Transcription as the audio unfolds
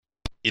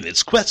In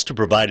its quest to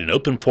provide an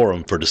open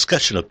forum for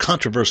discussion of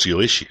controversial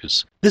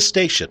issues, this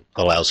station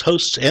allows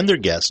hosts and their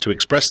guests to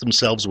express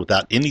themselves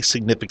without any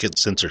significant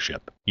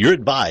censorship. You're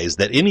advised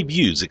that any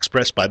views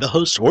expressed by the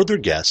hosts or their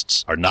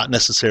guests are not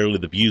necessarily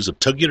the views of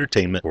Tuggy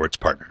Entertainment or its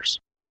partners.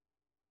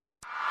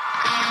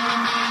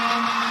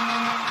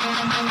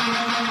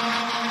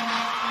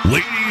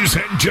 Ladies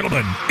and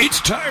gentlemen, it's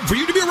time for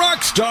you to be a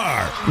rock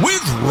star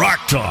with Rock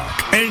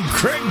Talk and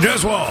Craig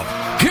Deswald.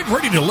 Get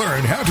ready to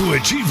learn how to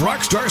achieve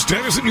rock star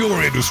status in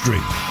your industry.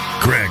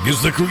 Craig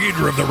is the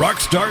creator of the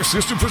Rockstar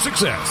System for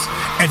Success,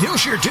 and he'll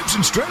share tips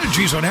and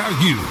strategies on how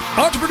you,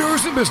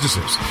 entrepreneurs and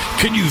businesses,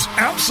 can use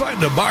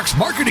outside-the-box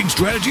marketing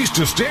strategies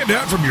to stand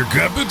out from your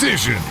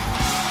competition.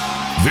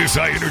 This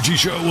high-energy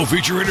show will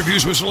feature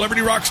interviews with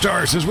celebrity rock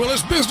stars as well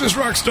as business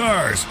rock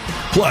stars.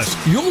 Plus,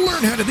 you'll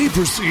learn how to be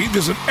perceived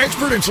as an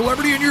expert and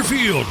celebrity in your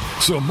field,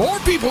 so more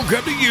people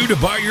come to you to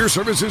buy your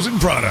services and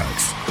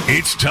products.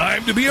 It's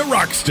time to be a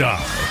rock star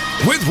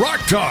with Rock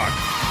Talk.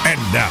 And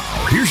now,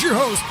 here's your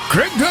host,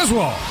 Craig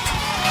Deswald.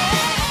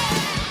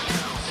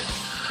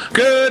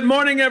 Good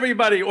morning,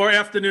 everybody, or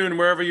afternoon,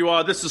 wherever you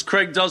are. This is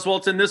Craig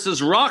Deswalt, and this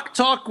is Rock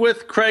Talk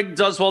with Craig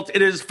Deswalt.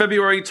 It is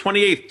February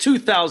 28th,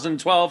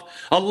 2012,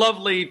 a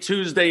lovely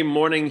Tuesday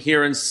morning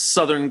here in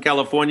Southern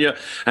California,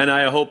 and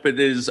I hope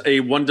it is a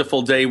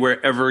wonderful day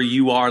wherever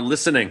you are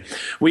listening.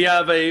 We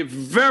have a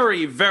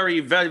very, very,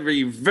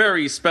 very,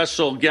 very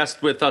special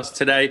guest with us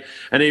today,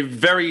 and a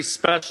very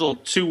special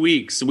 2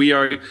 weeks. We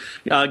are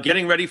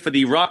getting ready for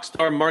the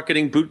Rockstar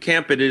Marketing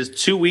Bootcamp. It is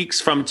 2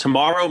 weeks from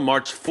tomorrow,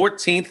 March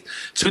 14th,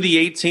 to the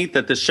 18th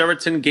at the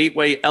Sheraton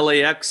Gateway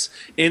LAX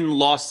in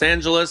Los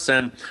Angeles,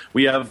 and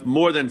we have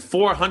more than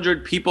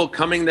 400 people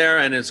coming there,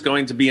 and it's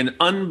going to be an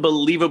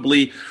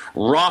unbelievably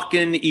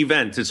rockin'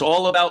 event. It's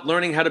all about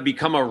learning how to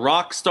become a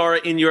rock star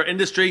in your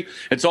industry.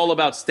 It's all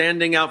about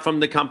standing out from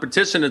the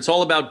competition. It's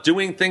all about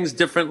doing things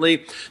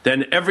differently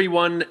than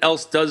everyone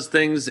else does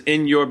things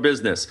in your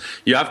business.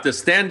 You have to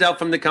stand out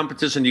from the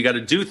competition. You got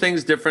to do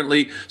things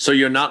differently so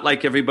you're not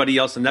like everybody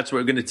else, and that's what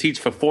we're going to teach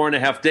for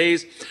 4.5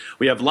 days.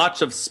 We have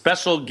lots of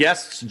special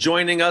guests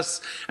joining us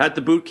at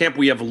the boot camp.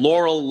 We have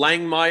Laurel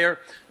Langmeyer,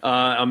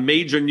 a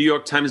major New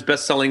York Times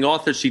bestselling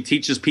author. She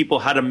teaches people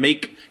how to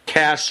make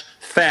cash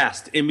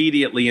fast,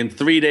 immediately, in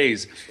 3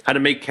 days, how to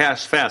make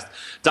cash fast.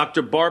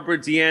 Dr. Barbara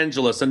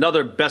DeAngelis,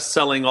 another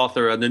bestselling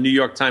author on the New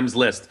York Times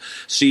list.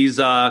 She's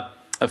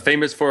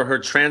famous for her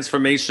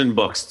transformation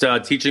books,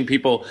 teaching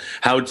people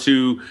how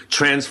to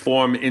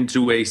transform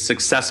into a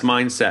success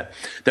mindset.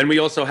 Then we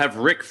also have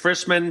Rick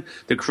Frischman,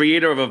 the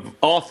creator of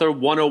Author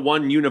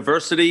 101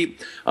 University,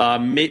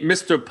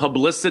 Mr.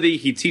 Publicity.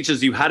 He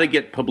teaches you how to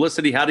get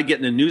publicity, how to get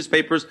in the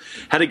newspapers,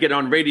 how to get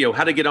on radio,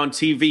 how to get on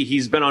TV.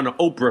 He's been on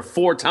Oprah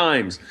 4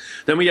 times.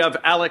 Then we have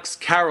Alex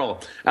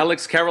Carroll.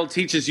 Alex Carroll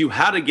teaches you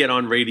how to get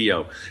on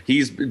radio.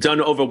 He's done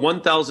over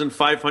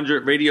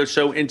 1,500 radio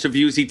show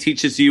interviews. He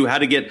teaches you how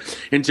to get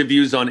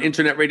interviews on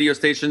internet radio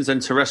stations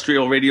and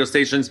terrestrial radio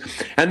stations.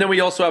 And then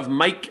we also have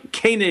Mike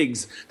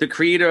Koenigs, the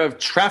creator of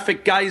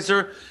Traffic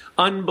Geyser,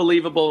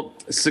 unbelievable,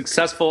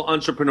 successful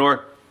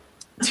entrepreneur.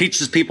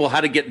 Teaches people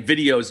how to get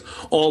videos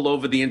all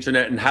over the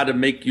internet and how to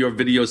make your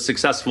videos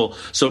successful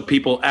so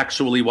people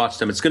actually watch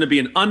them. It's going to be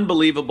an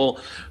unbelievable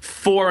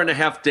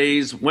 4.5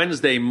 days,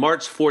 Wednesday,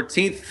 March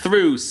 14th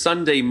through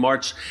Sunday,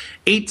 March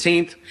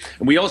 18th.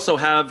 And we also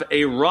have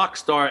a rock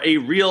star, a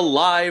real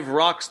live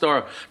rock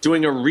star,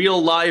 doing a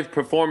real live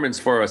performance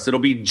for us. It'll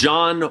be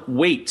John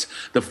Waite,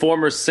 the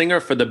former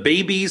singer for the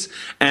Babies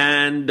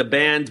and the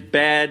band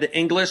Bad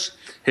English.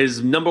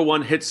 His number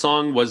 1 hit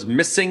song was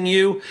Missing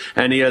You,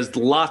 and he has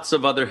lots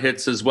of other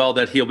hits as well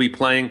that he'll be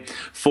playing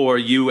for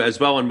you as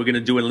well. And we're going to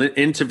do an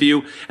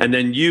interview, and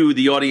then you,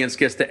 the audience,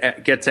 get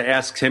to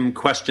ask him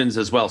questions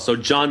as well. So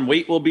John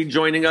Waite will be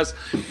joining us.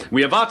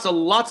 We have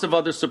lots of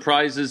other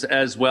surprises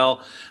as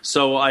well.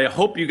 So I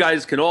hope you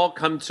guys can all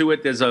come to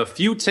it. There's a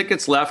few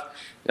tickets left.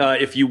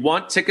 If you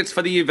want tickets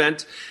for the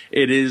event,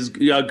 it is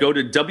go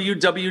to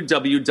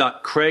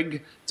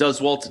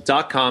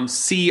www.craigdeswalt.com,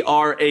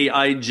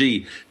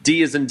 CRAIG,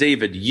 D as in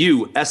David,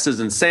 U, S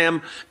as in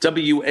Sam,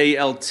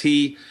 WALT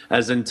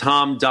as in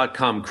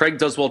Tom.com,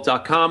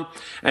 craigdeswalt.com.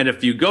 And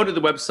if you go to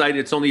the website,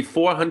 it's only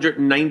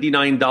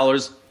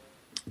 $499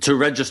 to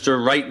register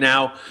right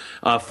now,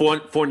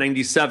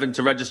 $497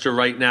 to register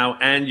right now,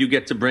 and you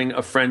get to bring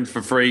a friend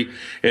for free.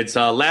 It's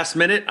last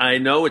minute. I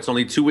know it's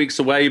only 2 weeks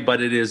away, but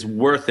it is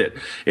worth it.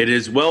 It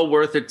is well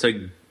worth it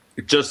to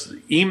just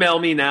email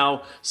me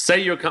now, say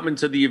you're coming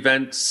to the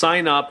event,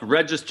 sign up,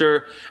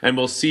 register, and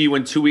we'll see you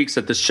in 2 weeks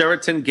at the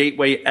Sheraton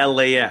Gateway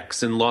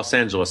LAX in Los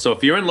Angeles. So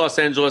if you're in Los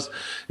Angeles,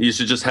 you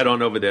should just head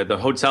on over there. The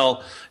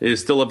hotel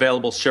is still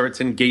available,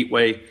 Sheraton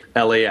Gateway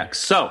LAX.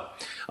 So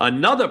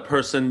another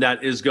person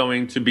that is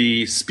going to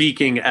be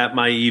speaking at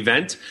my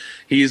event,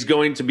 he is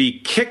going to be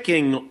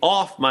kicking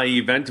off my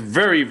event.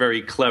 Very,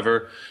 very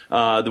clever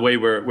the way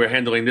we're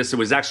handling this. It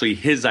was actually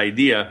his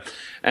idea.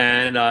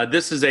 And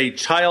this is a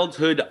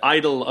childhood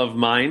idol of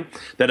mine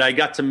that I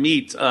got to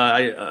meet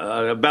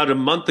about a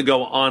month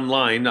ago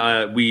online.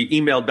 We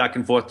emailed back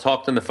and forth,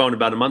 talked on the phone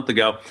about a month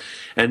ago.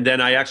 And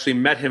then I actually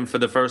met him for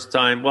the first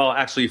time. Well,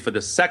 actually, for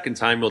the second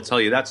time, we'll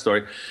tell you that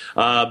story.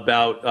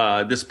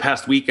 About this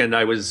past weekend,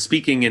 I was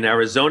speaking in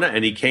Arizona,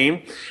 and he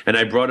came, and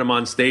I brought him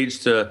on stage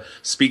to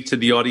speak to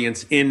the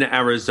audience in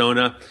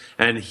Arizona.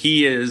 And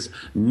he is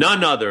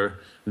none other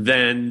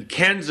than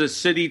Kansas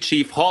City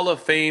Chief Hall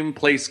of Fame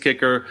place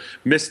kicker,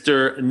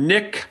 Mr.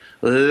 Nick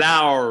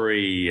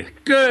Lowery.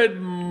 Good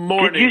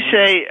morning. Did you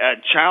say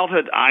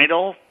childhood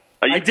idol?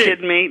 Are you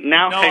kidding me?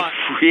 Now no, I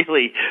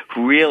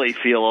really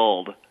feel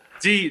old.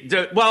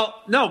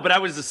 Well, no, but I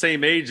was the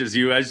same age as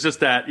you. It's just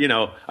that,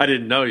 I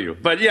didn't know you.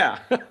 But yeah,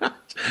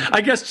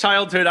 I guess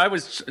childhood, I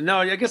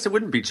guess it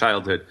wouldn't be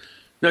childhood.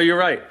 No, you're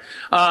right.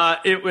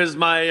 It was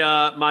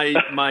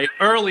my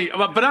early,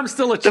 but I'm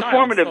still a child. The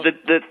formative,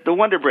 so. the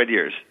Wonder Bread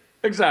years.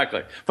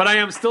 Exactly. But I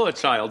am still a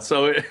child.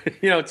 So,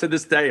 to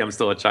this day, I'm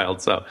still a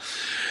child. So,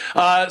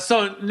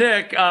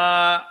 Nick,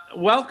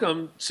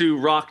 welcome to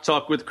Rock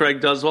Talk with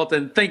Craig Duswalt.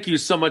 And thank you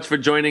so much for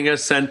joining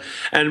us. And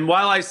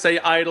while I say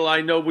idol,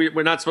 I know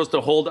we're not supposed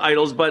to hold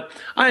idols, but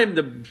I am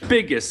the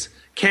biggest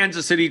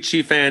Kansas City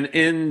Chief fan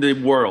in the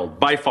world,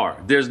 by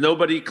far. There's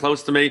nobody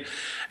close to me.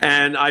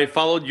 And I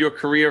followed your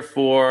career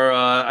for,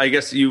 I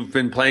guess you've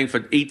been playing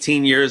for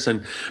 18 years,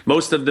 and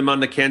most of them on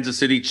the Kansas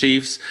City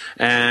Chiefs.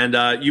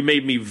 And you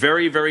made me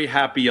very, very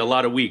happy a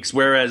lot of weeks.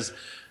 Whereas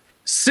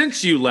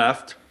since you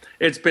left,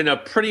 it's been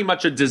pretty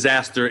much a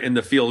disaster in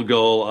the field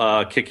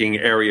goal kicking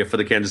area for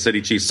the Kansas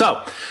City Chiefs.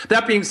 So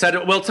that being said,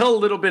 we'll tell a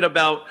little bit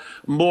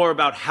more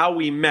about how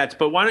we met.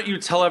 But why don't you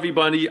tell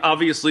everybody,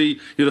 obviously,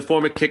 you're the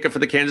former kicker for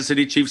the Kansas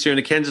City Chiefs. You're in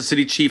the Kansas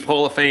City Chief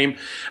Hall of Fame.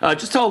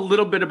 Just tell a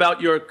little bit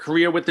about your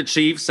career with the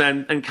Chiefs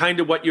and kind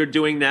of what you're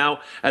doing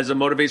now as a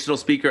motivational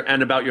speaker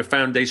and about your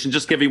foundation.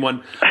 Just give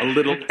everyone a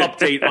little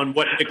update on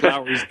what Nick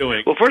Lowery's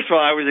doing. Well, first of all,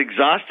 I was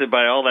exhausted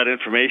by all that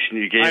information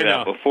you gave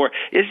out before.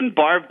 Isn't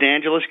Barb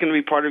D'Angelis going to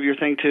be part of your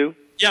thing too?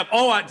 Yeah.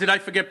 Oh, did I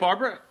forget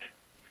Barbara?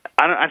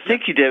 I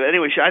think you did.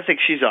 Anyway, I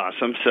think she's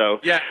awesome. So,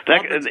 yeah,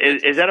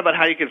 is that about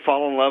how you can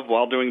fall in love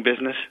while doing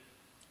business?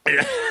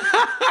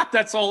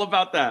 That's all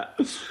about that.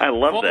 I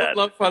love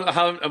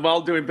that.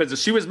 While doing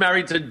business. She was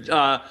married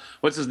to,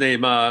 what's his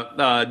name?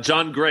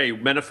 John Gray,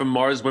 Men from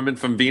Mars, Women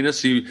from Venus.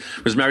 She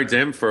was married to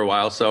him for a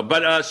while.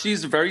 But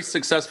she's a very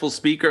successful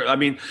speaker. I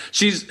mean,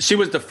 she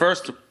was the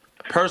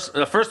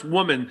first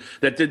woman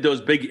that did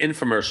those big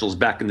infomercials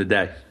back in the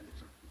day.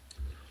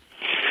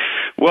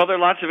 Well, there are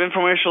lots of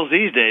infomercials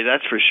these days,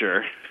 that's for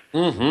sure.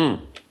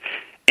 Mm-hmm.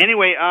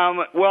 Anyway,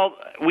 well,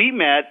 we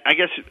met. I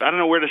guess I don't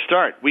know where to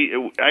start.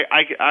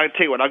 I'll tell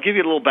you what. I'll give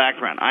you a little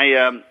background.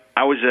 I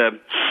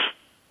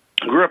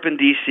grew up in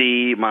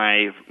D.C.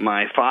 My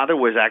father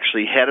was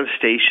actually head of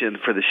station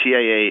for the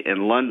CIA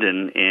in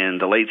London in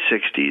the late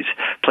 '60s.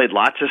 Played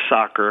lots of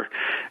soccer,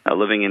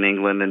 living in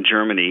England and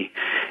Germany,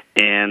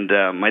 and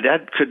my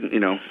dad couldn't,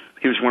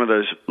 He was one of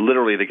those,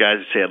 literally the guys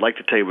that say, I'd like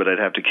to tell you, but I'd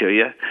have to kill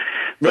you.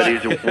 But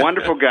he's a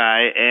wonderful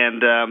guy,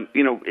 and,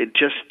 it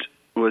just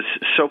was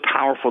so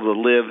powerful to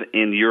live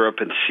in Europe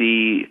and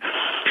see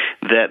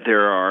that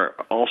there are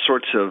all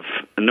sorts of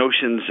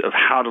notions of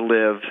how to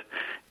live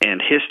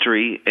and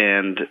history,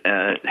 and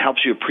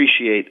helps you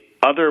appreciate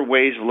other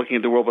ways of looking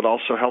at the world, but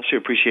also helps you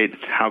appreciate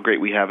how great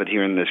we have it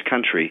here in this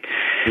country.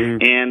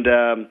 Mm.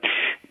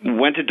 And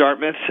went to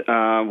Dartmouth,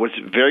 was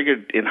very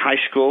good in high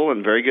school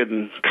and very good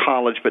in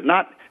college, but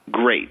not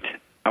great.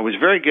 I was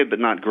very good, but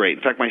not great.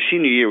 In fact, my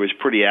senior year was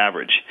pretty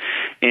average.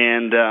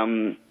 And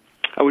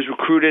I was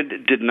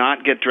recruited, did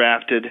not get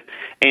drafted.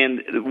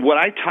 And what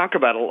I talk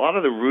about, a lot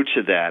of the roots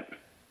of that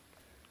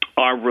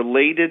are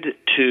related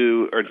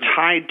to or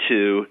tied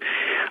to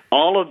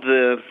all of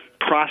the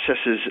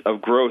processes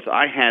of growth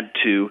I had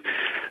to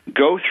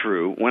go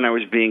through when I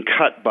was being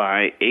cut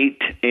by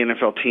 8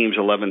 NFL teams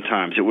 11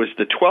 times. It was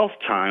the 12th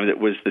time that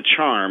was the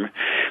charm,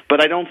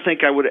 but I don't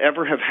think I would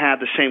ever have had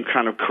the same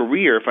kind of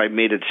career if I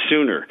made it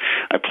sooner.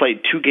 I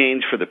played 2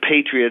 games for the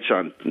Patriots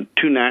on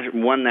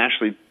one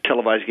nationally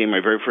televised game,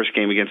 my very first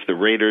game against the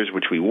Raiders,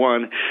 which we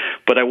won,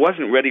 but I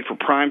wasn't ready for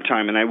prime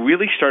time, and I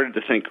really started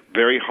to think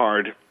very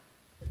hard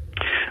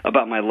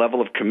about my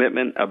level of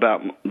commitment,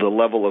 about the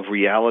level of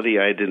reality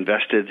I had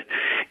invested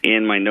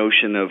in my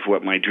notion of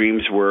what my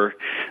dreams were.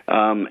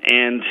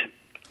 And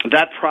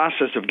that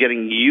process of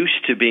getting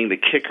used to being the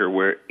kicker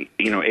where,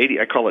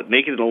 I call it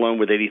naked and alone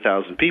with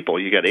 80,000 people.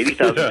 You got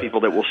 80,000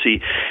 people that will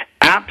see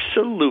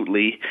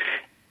absolutely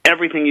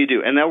everything you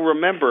do. And they'll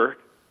remember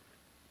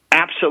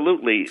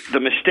absolutely the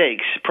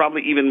mistakes,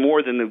 probably even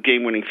more than the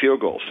game-winning field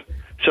goals.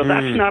 So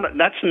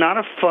that's not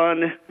a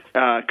fun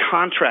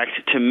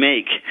contract to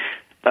make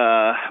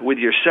with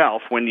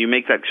yourself when you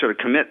make that sort of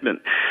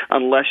commitment,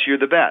 unless you're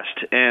the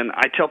best. And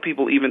I tell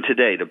people even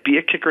today, to be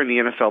a kicker in the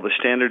NFL, the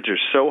standards are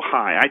so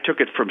high. I took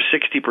it from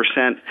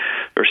 60%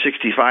 or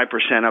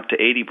 65% up to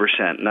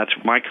 80%, and that's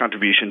my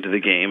contribution to the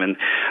game. And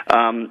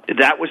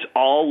that was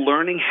all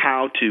learning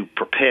how to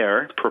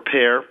prepare,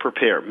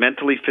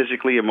 mentally,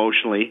 physically,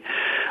 emotionally,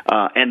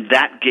 and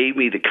that gave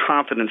me the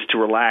confidence to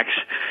relax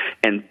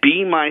and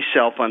be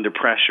myself under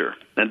pressure.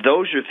 And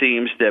those are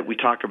themes that we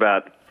talk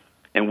about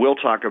and we'll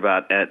talk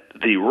about at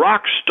the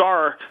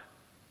Rockstar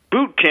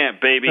Boot camp,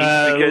 baby.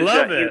 Because,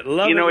 love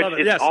it.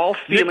 It's yes. all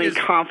feeling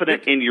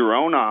confident in your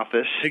own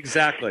office.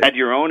 Exactly. At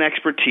your own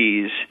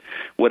expertise,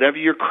 whatever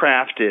your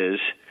craft is,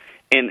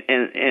 and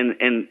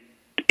in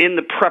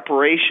the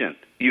preparation,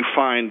 you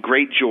find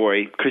great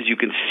joy because you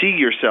can see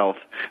yourself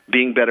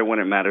being better when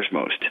it matters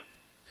most.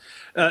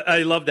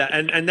 I love that.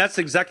 And that's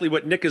exactly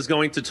what Nick is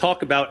going to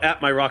talk about at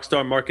my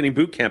Rockstar Marketing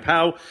Bootcamp,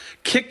 how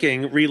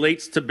kicking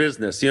relates to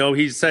business.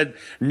 He said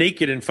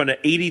naked in front of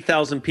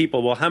 80,000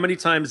 people. Well, how many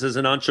times as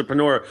an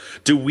entrepreneur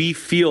do we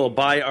feel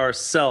by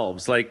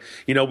ourselves like,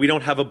 we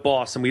don't have a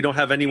boss and we don't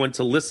have anyone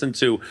to listen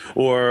to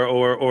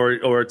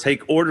or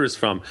take orders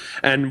from?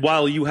 And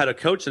while you had a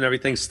coach and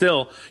everything,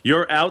 still,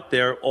 you're out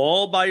there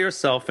all by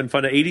yourself in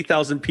front of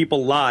 80,000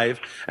 people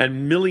live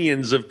and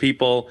millions of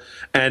people.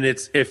 And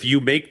it's, if you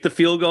make the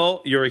field goal,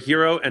 you're a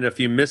hero, and if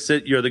you miss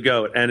it, you're the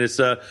GOAT. And it's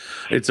a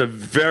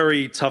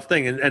very tough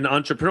thing, and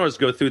entrepreneurs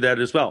go through that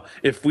as well.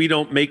 If we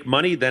don't make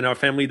money, then our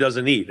family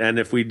doesn't eat, and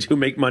if we do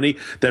make money,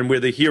 then we're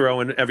the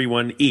hero, and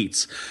everyone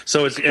eats.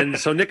 So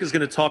Nick is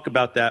going to talk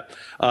about that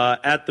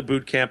at the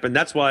boot camp, and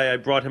that's why I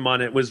brought him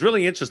on. It was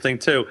really interesting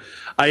too.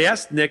 I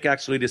asked Nick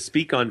actually to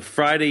speak on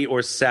Friday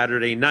or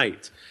Saturday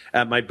night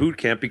at my boot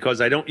camp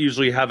because I don't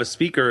usually have a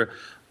speaker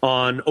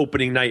on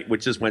opening night,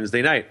 which is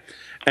Wednesday night.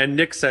 And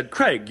Nick said,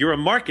 Craig, you're a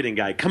marketing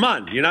guy. Come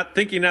on, you're not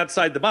thinking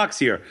outside the box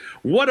here.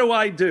 What do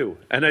I do?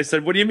 And I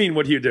said, what do you mean,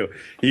 what do you do?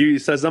 He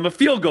says, I'm a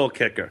field goal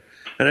kicker.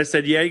 And I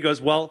said, yeah. He goes,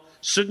 well,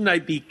 shouldn't I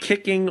be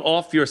kicking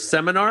off your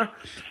seminar?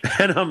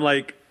 And I'm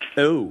like,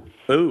 oh,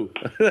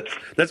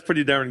 that's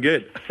pretty darn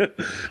good.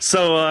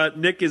 So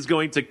Nick is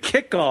going to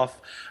kick off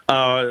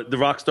the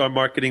Rockstar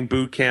Marketing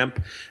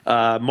Bootcamp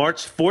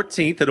March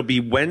 14th. It'll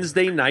be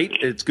Wednesday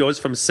night. It goes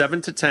from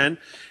 7 to 10.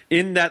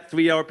 In that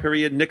 3-hour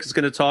period, Nick is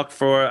going to talk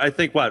for, I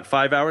think, 5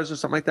 hours or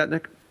something like that,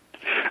 Nick?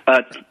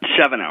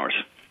 7 hours.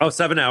 Oh,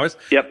 7 hours.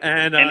 Yep.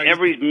 And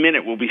every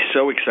minute will be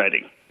so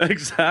exciting.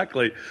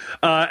 Exactly.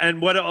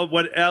 And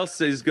what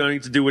else is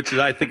going to do, which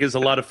I think is a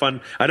lot of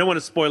fun. I don't want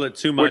to spoil it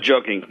too much. We're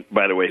joking,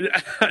 by the way.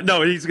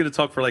 No, he's going to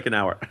talk for like an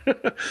hour.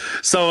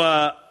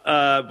 So,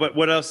 but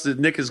what else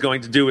Nick is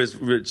going to do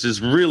which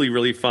is really,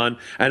 really fun,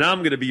 and I'm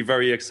going to be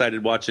very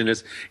excited watching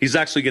this. He's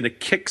actually going to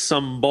kick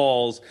some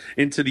balls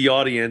into the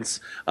audience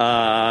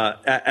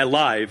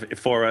live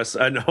for us,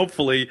 and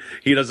hopefully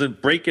he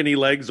doesn't break any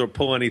legs or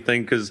pull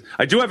anything, because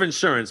I do have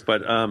insurance,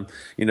 but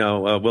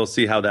we'll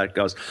see how that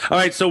goes. All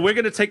right, so we're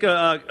going to take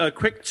a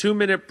quick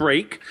 2-minute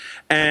break,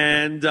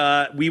 and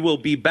we will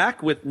be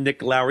back with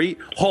Nick Lowry,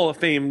 Hall of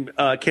Fame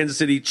Kansas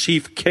City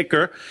Chief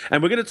kicker,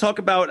 and we're going to talk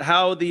about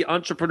how the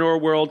entrepreneur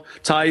world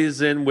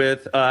ties in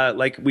with,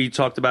 like we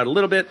talked about a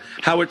little bit,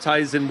 how it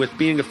ties in with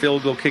being a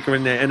field goal kicker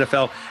in the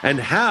NFL, and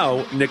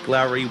how Nick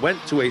Lowry went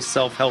to a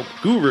self-help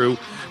guru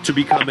to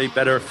become a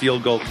better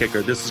field goal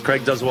kicker. This is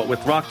Craig Does What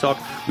with Rock Talk.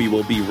 We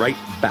will be right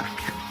back.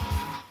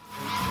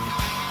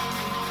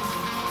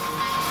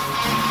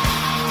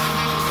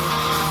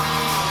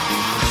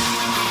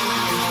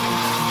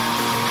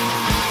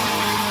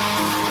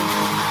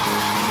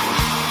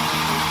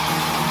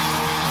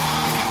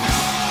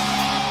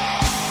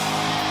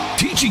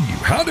 Teaching you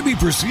how to be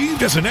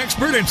perceived as an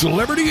expert and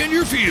celebrity in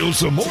your field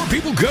so more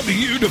people come to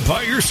you to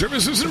buy your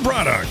services and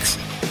products.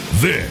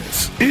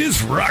 This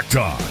is Rock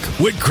Talk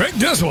with Craig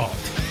Deswalt,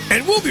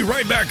 and we'll be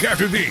right back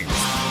after these.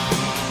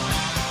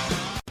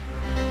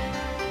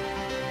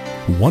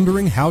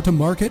 Wondering how to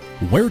market,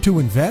 where to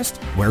invest,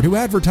 where to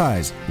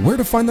advertise, where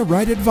to find the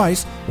right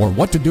advice, or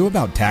what to do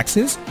about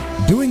taxes?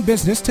 Doing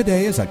business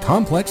today is a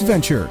complex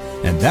venture,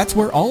 and that's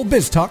where All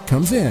Biz Talk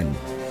comes in.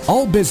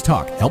 All Biz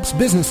Talk helps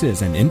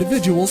businesses and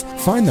individuals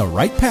find the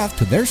right path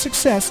to their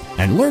success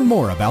and learn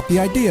more about the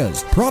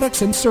ideas,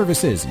 products, and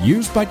services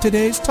used by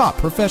today's top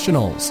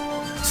professionals.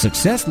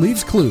 Success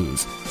leaves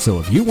clues, so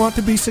if you want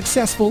to be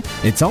successful,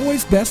 it's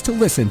always best to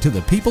listen to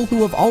the people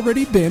who have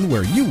already been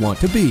where you want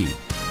to be.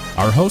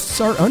 Our hosts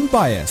are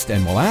unbiased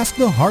and will ask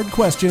the hard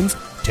questions,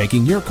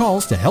 taking your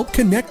calls to help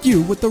connect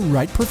you with the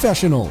right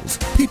professionals,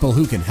 people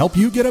who can help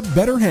you get a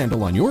better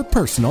handle on your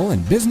personal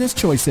and business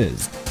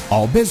choices.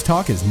 All Biz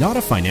Talk is not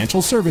a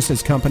financial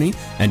services company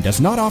and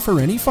does not offer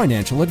any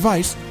financial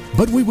advice,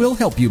 but we will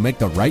help you make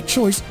the right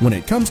choice when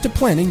it comes to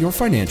planning your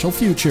financial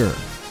future.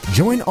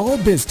 Join All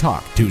Biz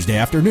Talk Tuesday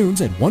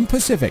afternoons at 1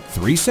 Pacific,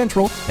 3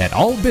 Central at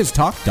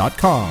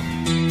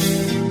allbiztalk.com.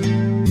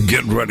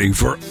 Get ready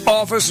for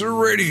Officer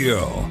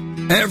Radio.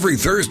 Every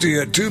Thursday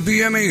at 2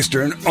 p.m.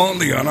 Eastern,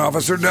 only on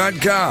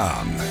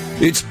Officer.com.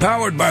 It's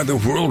powered by the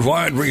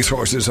worldwide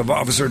resources of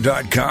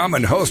Officer.com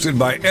and hosted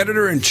by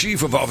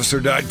Editor-in-Chief of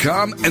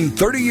Officer.com and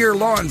 30-year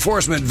law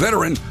enforcement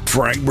veteran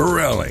Frank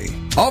Borelli.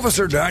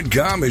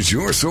 Officer.com is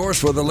your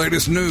source for the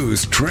latest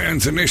news,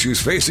 trends, and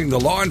issues facing the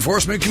law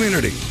enforcement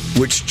community,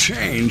 which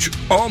change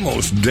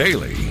almost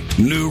daily.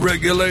 New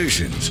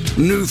regulations,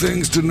 new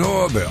things to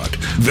know about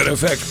that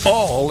affect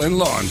all in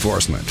law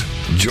enforcement.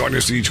 Join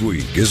us each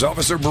week as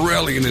Officer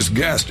Borelli and his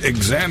guests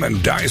examine,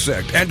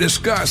 dissect, and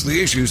discuss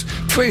the issues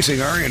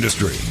facing our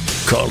industry.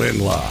 Call in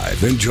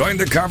live and join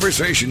the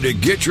conversation to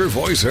get your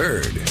voice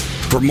heard.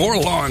 For more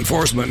law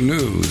enforcement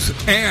news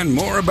and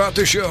more about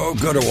the show,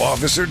 go to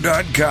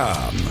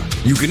officer.com.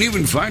 You can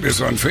even find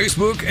us on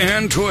Facebook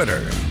and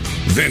Twitter.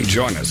 Then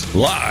join us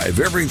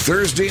live every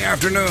Thursday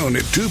afternoon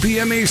at 2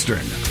 p.m.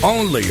 Eastern,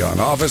 only on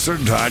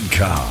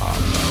officer.com.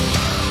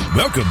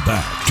 Welcome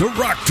back to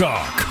Rock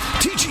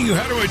Talk, teaching you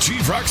how to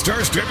achieve rock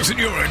star status in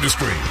your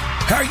industry.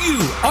 How you,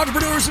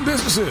 entrepreneurs and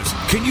businesses,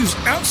 can use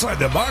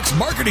outside-the-box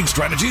marketing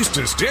strategies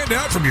to stand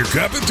out from your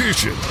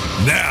competition.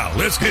 Now,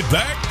 let's get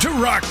back to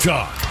Rock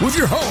Talk with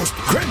your host,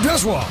 Craig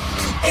Deswald.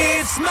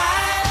 It's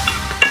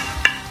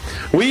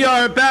We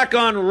are back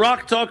on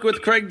Rock Talk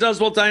with Craig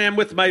Deswalt. I am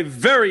with my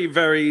very,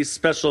 very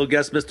special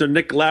guest, Mr.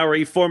 Nick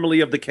Lowery,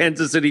 formerly of the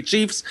Kansas City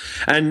Chiefs,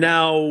 and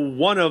now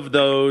one of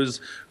those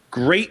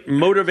great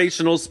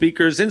motivational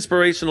speakers,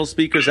 inspirational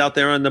speakers out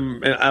there in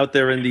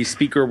the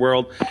speaker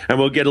world, and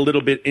we'll get a little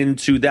bit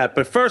into that.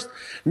 But first,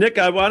 Nick,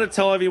 I want to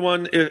tell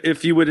everyone,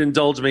 if you would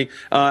indulge me,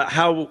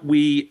 how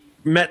we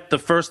met the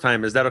first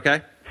time. Is that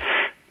okay?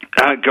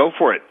 Go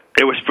for it.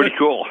 It was pretty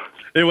cool.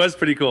 It was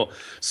pretty cool.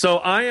 So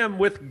I am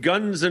with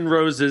Guns N'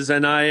 Roses,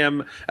 and I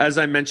am, as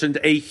I mentioned,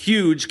 a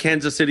huge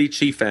Kansas City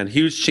Chief fan,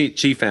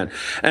 Chief fan.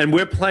 And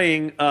we're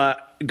playing,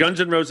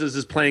 Guns N' Roses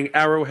is playing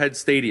Arrowhead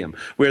Stadium,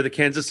 where the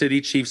Kansas City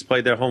Chiefs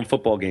play their home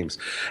football games.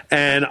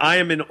 And I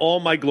am in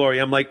all my glory.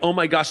 I'm like, oh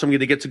my gosh, I'm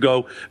going to get to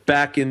go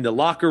back in the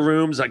locker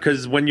rooms,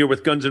 because when you're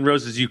with Guns N'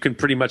 Roses, you can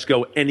pretty much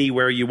go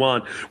anywhere you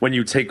want when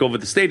you take over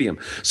the stadium.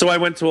 So I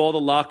went to all the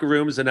locker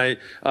rooms, and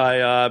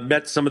I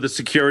met some of the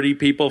security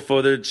people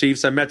for the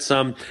Chiefs. I met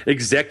some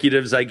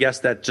executives, I guess,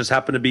 that just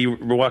happened to be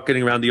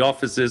walking around the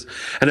offices.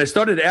 And I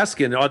started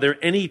asking, are there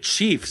any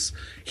Chiefs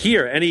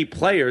here, any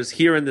players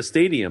here in the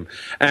stadium?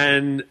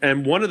 And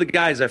one of the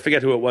guys, I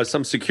forget who it was,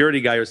 some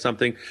security guy or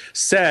something,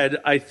 said,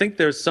 I think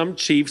there's some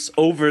Chiefs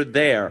over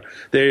there.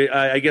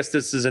 I guess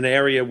this is an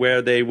area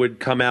where they would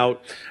come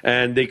out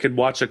and they could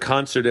watch a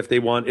concert if they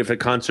want, if a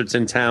concert's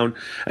in town,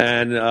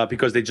 and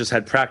because they just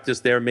had practice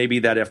there maybe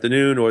that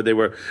afternoon, or they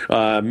were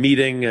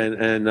meeting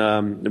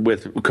and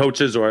with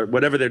coaches or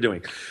whatever they're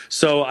doing.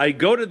 So I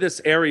go to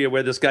this area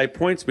where this guy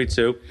points me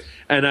to,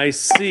 and I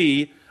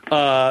see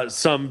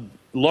some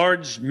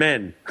large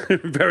men,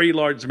 very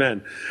large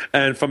men,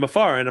 and from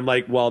afar, and I'm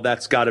like, well,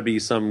 that's got to be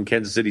some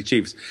Kansas City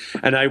Chiefs.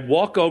 And I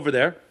walk over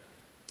there,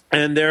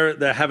 and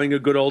they're having a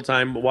good old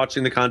time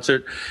watching the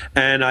concert.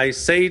 And I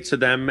say to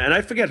them, and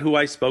I forget who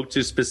I spoke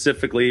to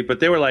specifically, but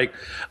they were like,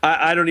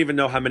 I don't even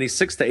know how many,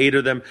 6 to 8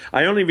 of them.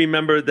 I only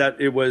remember that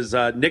it was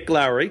Nick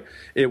Lowery.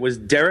 It was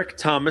Derek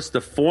Thomas,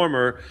 the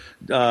former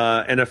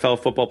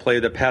NFL football player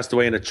that passed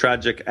away in a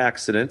tragic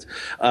accident.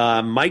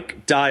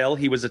 Mike Dial,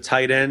 he was a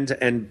tight end,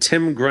 and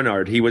Tim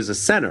Grunard, he was a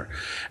center.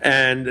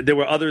 And there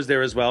were others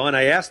there as well. And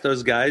I asked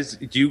those guys,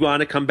 do you want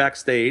to come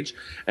backstage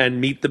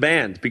and meet the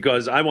band?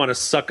 Because I want to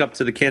suck up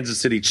to the Kansas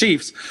City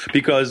Chiefs,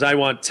 because I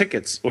want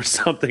tickets or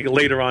something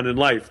later on in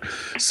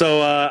life.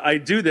 So I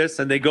do this,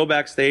 and they go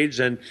backstage,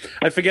 and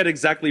I forget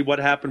exactly what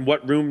happened,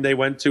 what room they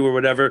went to or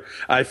whatever.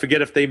 I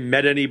forget if they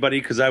met anybody,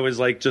 because I was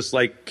like, just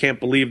like, can't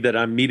believe that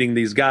I'm meeting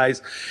these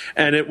guys.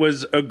 And it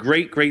was a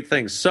great, great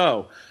thing.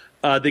 So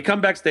they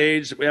come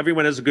backstage,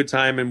 everyone has a good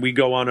time, and we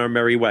go on our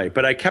merry way.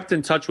 But I kept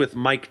in touch with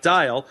Mike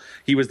Dial.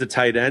 He was the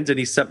tight end, and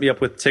he set me up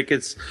with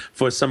tickets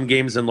for some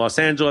games in Los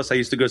Angeles. I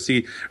used to go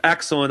see,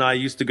 Axel and I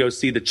used to go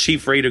see the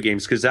Chief Raider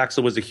games, because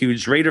Axel was a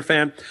huge Raider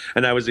fan,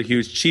 and I was a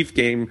huge Chief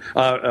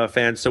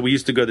fan. So we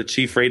used to go to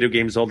Chief Raider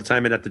games all the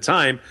time. And at the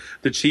time,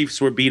 the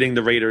Chiefs were beating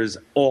the Raiders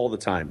all the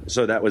time.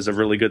 So that was a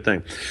really good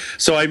thing.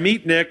 So I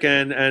meet Nick,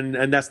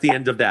 and that's the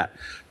end of that.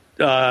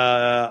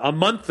 A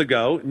month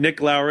ago,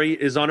 Nick Lowery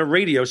is on a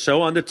radio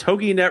show on the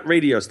TogiNet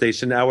radio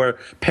station, our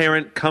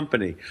parent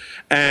company.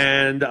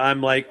 And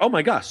I'm like, oh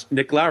my gosh,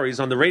 Nick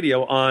Lowery's on the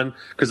radio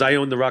because I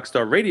own the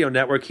Rockstar Radio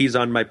Network. He's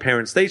on my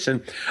parent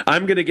station.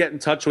 I'm going to get in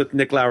touch with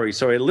Nick Lowery.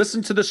 So I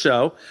listened to the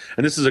show,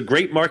 and this is a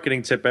great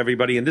marketing tip,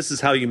 everybody, and this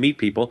is how you meet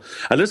people.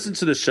 I listened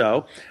to the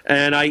show,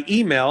 and I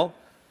email.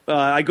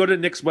 I go to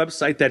Nick's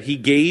website that he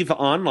gave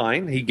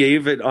online. He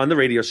gave it on the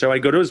radio show. I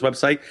go to his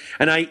website,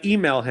 and I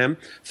email him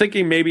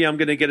thinking maybe I'm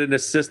going to get an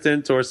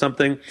assistant or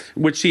something,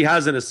 which he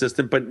has an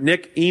assistant, but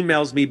Nick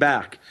emails me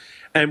back.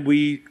 And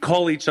we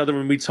call each other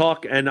and we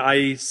talk, and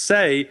I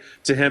say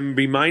to him,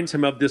 remind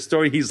him of this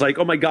story. He's like,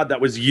 oh my God,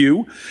 that was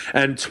you.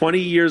 And 20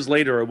 years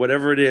later, or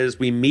whatever it is,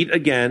 we meet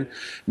again.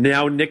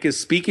 Now Nick is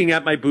speaking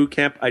at my boot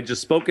camp. I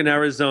just spoke in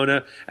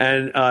Arizona,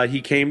 and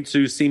he came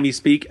to see me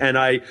speak, and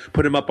I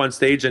put him up on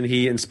stage, and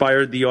he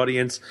inspired the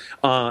audience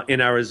in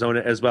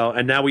Arizona as well.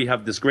 And now we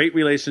have this great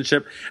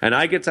relationship, and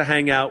I get to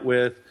hang out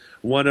with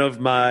one of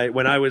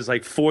when I was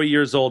like 4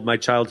 years old, my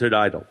childhood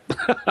idol.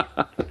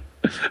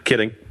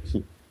 Kidding.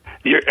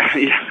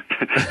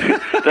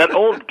 That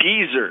old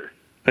geezer.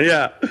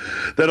 Yeah,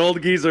 that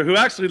old geezer who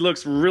actually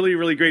looks really,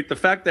 really great. The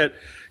fact that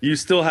you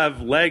still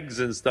have legs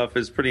and stuff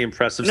is pretty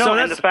impressive. No,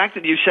 and the fact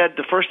that you said,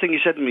 the first thing you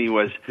said to me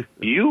was,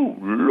 you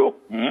look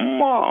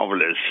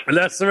marvelous.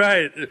 That's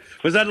right.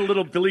 Was that a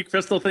little Billy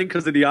Crystal thing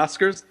because of the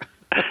Oscars?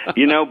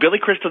 Billy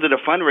Crystal did a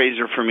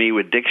fundraiser for me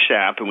with Dick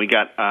Schaap, and we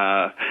got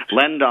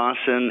Len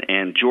Dawson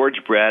and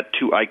George Brett,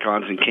 two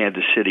icons in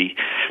Kansas City,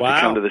 to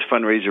come to this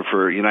fundraiser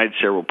for United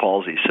Cerebral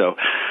Palsy. So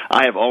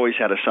I have always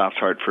had a soft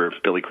heart for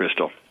Billy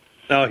Crystal.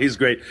 Oh, he's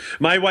great.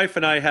 My wife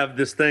and I have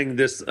this thing.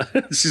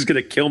 She's going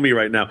to kill me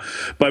right now,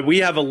 but we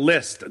have a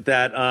list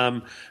that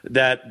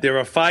that there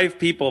are five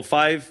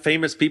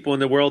famous people in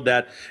the world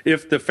that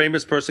if the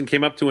famous person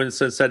came up to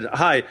us and said,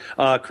 "Hi,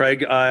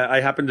 Craig,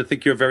 I happen to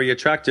think you're very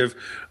attractive.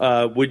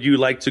 Would you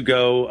like to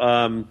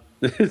go?"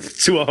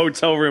 to a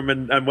hotel room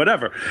and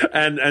whatever.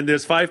 And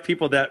there's five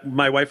people that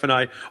my wife and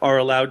I are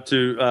allowed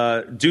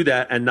to do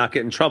that and not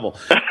get in trouble.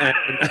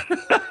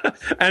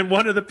 And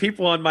one of the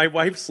people on my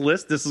wife's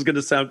list, this is going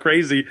to sound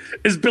crazy,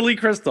 is Billy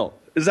Crystal.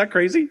 Is that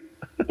crazy?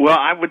 Well,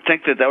 I would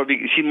think that would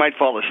be. She might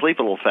fall asleep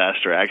a little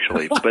faster,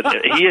 actually. But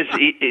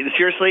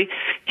seriously,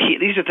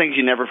 these are things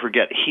you never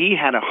forget. He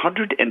had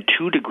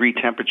 102-degree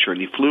temperature,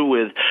 and he flew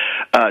with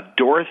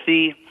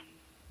Dorothy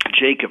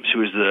Jacobs,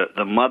 who is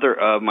the mother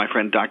of my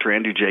friend Dr.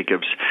 Andrew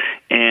Jacobs,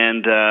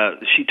 and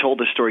she told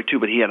this story too,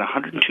 but he had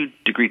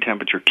 102-degree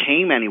temperature,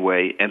 came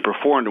anyway, and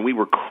performed, and we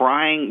were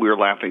crying, we were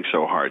laughing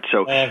so hard.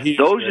 So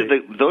those are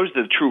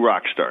the true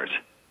rock stars.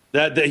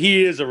 That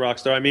he is a rock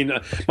star. I mean,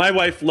 my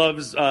wife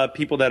loves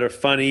people that are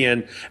funny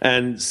and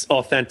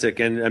authentic,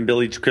 and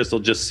Billy Crystal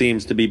just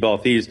seems to be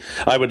both.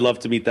 I would love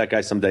to meet that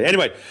guy someday.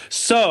 Anyway,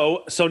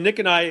 so Nick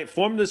and I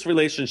formed this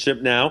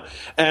relationship now,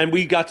 and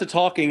we got to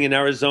talking in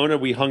Arizona.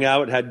 We hung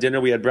out, had dinner,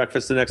 we had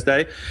breakfast the next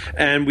day,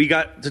 and we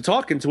got to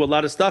talking to a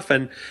lot of stuff.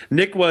 And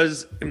Nick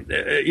was,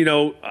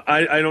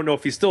 I don't know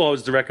if he still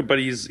holds the record, but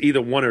he's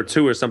either one or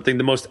two or something,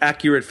 the most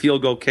accurate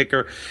field goal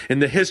kicker in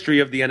the history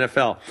of the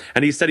NFL.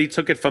 And he said he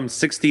took it from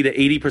 60 to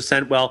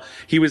 80%. Well,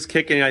 he was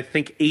kicking, I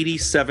think,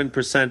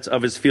 87%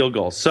 of his field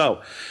goals.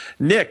 So,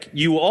 Nick,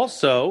 you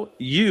also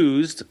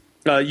used,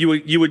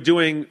 you were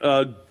doing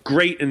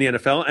great in the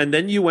NFL, and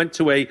then you went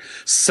to a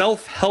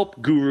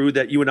self-help guru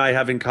that you and I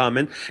have in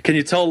common. Can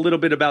you tell a little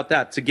bit about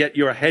that to get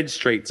your head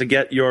straight, to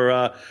get your,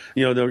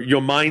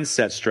 your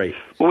mindset straight?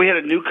 Well, we had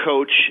a new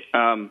coach,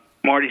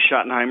 Marty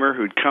Schottenheimer,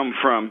 who'd come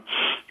from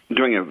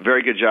doing a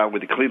very good job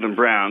with the Cleveland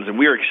Browns, and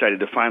we were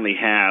excited to finally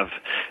have,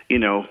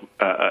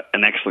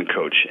 an excellent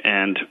coach.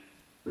 And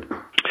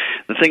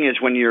the thing is,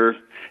 when you're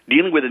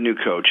dealing with a new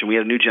coach, and we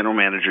had a new general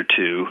manager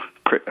too,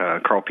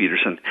 Carl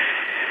Peterson,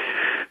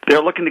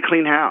 they're looking to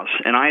clean house.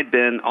 And I had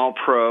been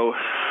All-Pro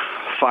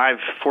 4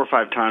 or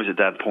 5 times at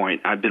that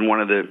point. I'd been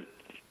one of the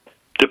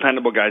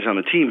dependable guys on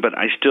the team, but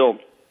I still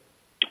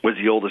was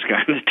the oldest guy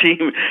on the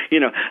team,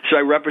 so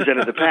I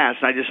represented the past,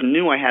 and I just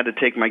knew I had to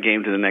take my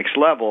game to the next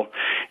level,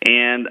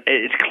 and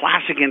it's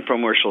classic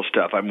infomercial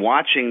stuff. I'm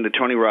watching the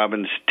Tony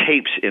Robbins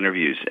tapes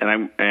interviews,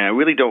 and I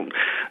really don't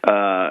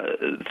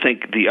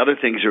think the other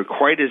things are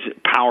quite as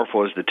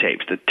powerful as the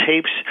tapes. The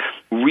tapes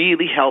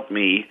really helped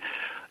me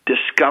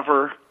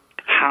discover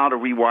how to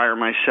rewire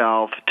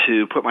myself,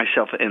 to put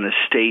myself in a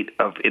state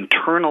of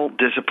internal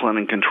discipline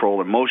and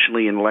control,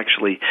 emotionally,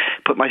 intellectually,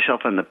 put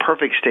myself in the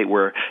perfect state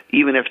where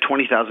even if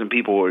 20,000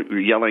 people were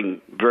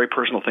yelling very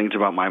personal things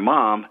about my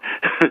mom,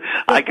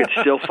 I could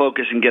still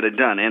focus and get it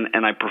done.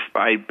 And I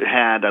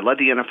led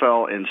the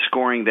NFL in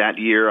scoring that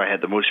year. I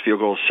had the most field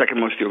goals, second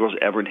most field goals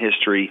ever in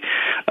history.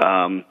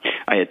 I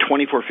had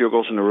 24 field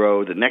goals in a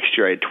row. The next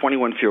year I had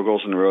 21 field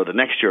goals in a row. The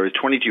next year I was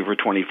 22 for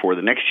 24.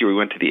 The next year we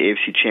went to the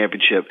AFC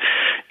Championship.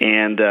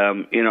 And,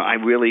 I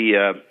really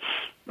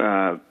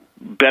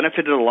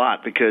benefited a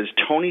lot because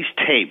Tony's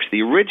tapes,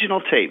 the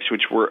original tapes,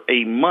 which were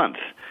a month,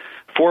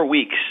 4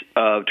 weeks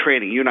of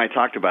training, you and I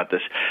talked about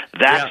this,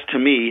 that's to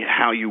me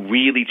how you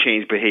really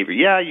change behavior.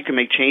 Yeah, you can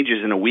make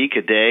changes in a week,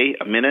 a day,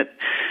 a minute,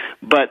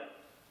 but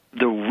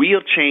the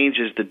real change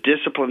is the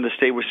discipline to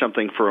stay with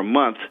something for a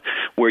month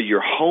where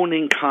you're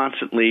honing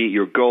constantly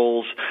your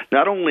goals,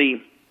 not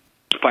only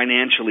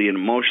financially and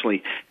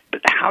emotionally,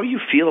 but how you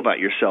feel about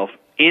yourself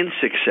in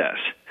success.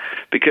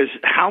 Because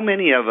how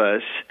many of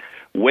us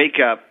wake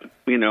up,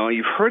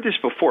 you've heard this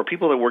before,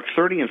 people that work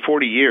 30 and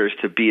 40 years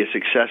to be a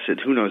success at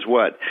who knows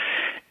what,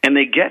 and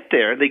they get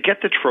there, they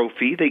get the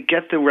trophy, they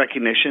get the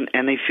recognition,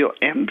 and they feel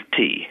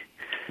empty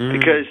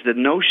because the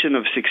notion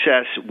of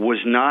success was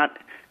not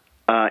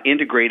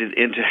integrated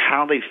into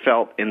how they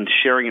felt in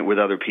sharing it with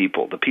other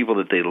people, the people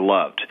that they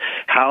loved,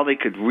 how they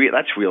could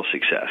that's real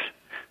success.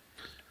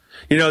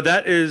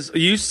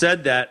 You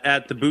said that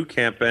at the boot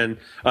camp, and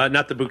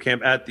not the boot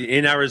camp,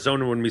 in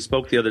Arizona when we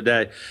spoke the other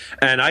day,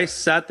 and I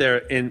sat there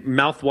in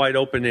mouth wide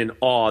open in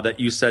awe that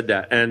you said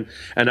that, and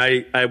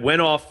I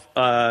went off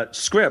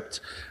script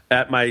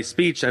at my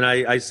speech, and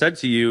I said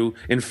to you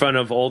in front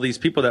of all these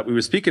people that we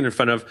were speaking in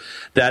front of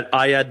that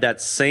I had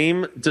that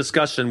same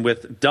discussion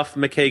with Duff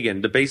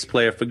McKagan, the bass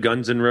player for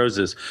Guns N'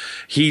 Roses.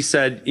 He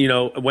said,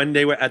 when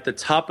they were at the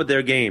top of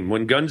their game,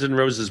 when Guns N'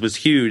 Roses was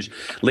huge,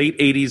 late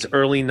 80s,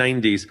 early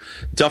 90s,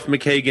 Duff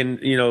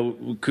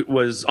McKagan,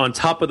 was on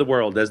top of the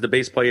world as the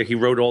bass player. He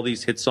wrote all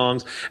these hit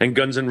songs, and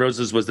Guns N'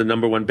 Roses was the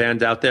 #1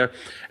 band out there.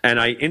 And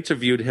I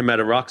interviewed him at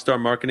a Rockstar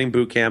Marketing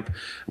boot camp,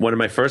 one of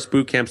my first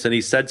boot camps, and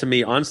he said to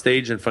me on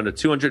stage in front front of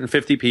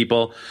 250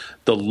 people.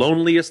 The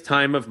loneliest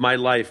time of my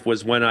life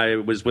was when I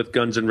was with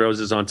Guns N'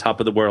 Roses on Top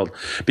of the World,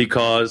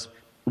 because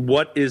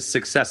what is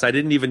success? I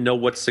didn't even know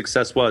what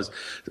success was.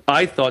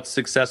 I thought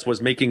success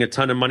was making a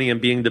ton of money and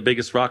being the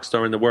biggest rock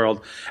star in the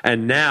world.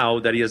 And now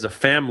that he has a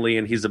family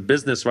and he's a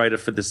business writer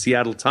for the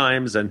Seattle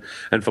Times and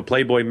for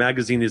Playboy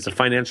magazine, he's a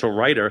financial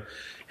writer.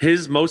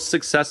 His most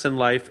success in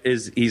life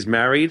is he's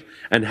married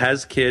and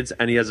has kids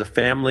and he has a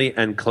family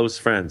and close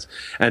friends.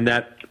 And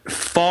that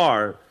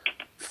far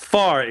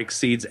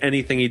exceeds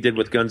anything he did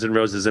with Guns N'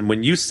 Roses. And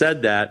when you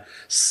said that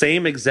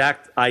same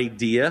exact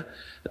idea,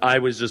 I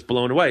was just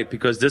blown away,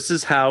 because this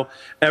is how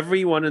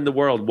everyone in the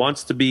world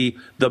wants to be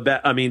the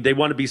best. I mean, they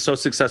want to be so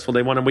successful.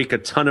 They want to make a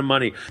ton of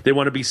money. They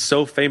want to be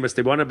so famous.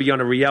 They want to be on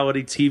a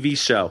reality TV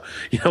show,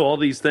 all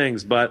these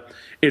things. But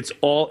it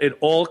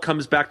all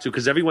comes back to,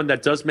 because everyone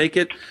that does make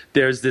it,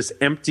 there's this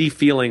empty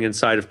feeling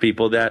inside of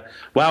people that,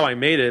 wow, I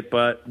made it,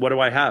 but what do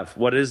I have?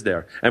 What is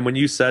there? And when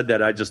you said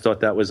that, I just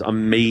thought that was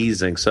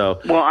amazing. So,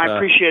 well, I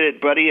appreciate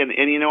it, buddy. And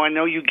I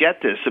know you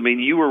get this. I mean,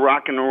 you were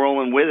rocking and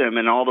rolling with him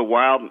and all the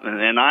wild,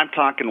 and I'm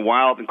talking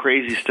wild and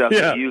crazy stuff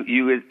that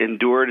you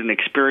endured and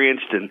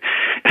experienced and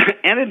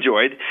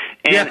enjoyed,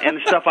 and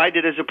the stuff I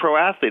did as a pro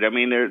athlete. I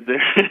mean,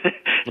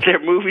 there are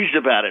movies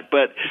about it,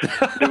 but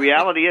the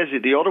reality is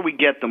that the older we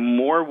get, the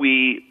more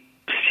we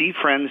see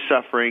friends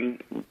suffering,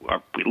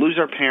 we lose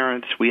our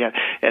parents,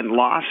 and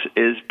loss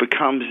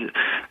becomes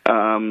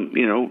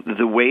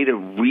the way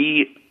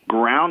to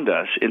ground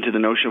us into the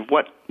notion of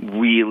what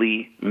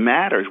really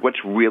matters, what's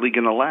really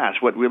going to last,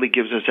 what really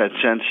gives us that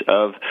sense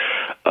of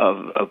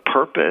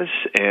purpose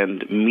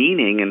and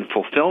meaning and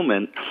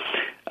fulfillment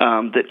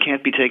that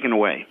can't be taken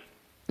away.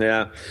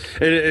 Yeah,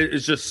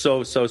 it's just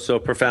so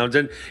profound.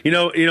 And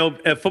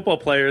football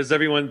players,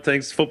 everyone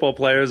thinks football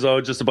players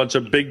are just a bunch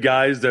of big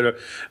guys that are.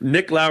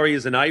 Nick Lowry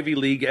is an Ivy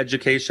League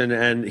education,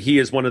 and he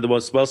is one of the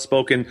most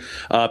well-spoken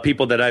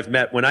people that I've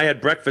met. When I had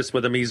breakfast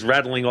with him, he's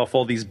rattling off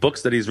all these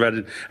books that he's read,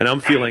 and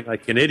I'm feeling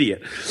like an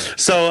idiot.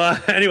 So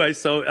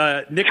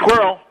Nick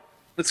Squirrel.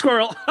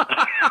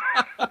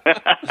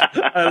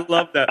 I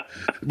love that.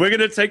 We're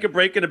going to take a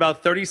break in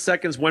about 30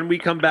 seconds. When we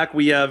come back,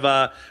 we have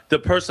the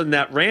person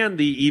that ran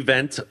the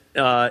event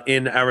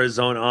in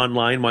Arizona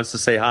online wants to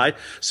say hi.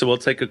 So we'll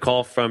take a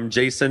call from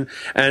Jason,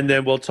 and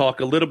then we'll talk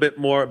a little bit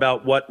more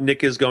about what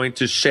Nick is going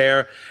to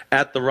share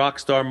at the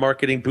Rockstar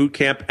Marketing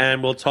Bootcamp,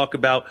 and we'll talk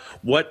about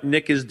what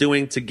Nick is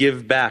doing to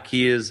give back.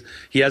 He has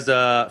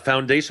a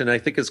foundation, I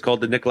think it's called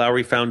the Nick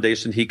Lowry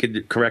Foundation. He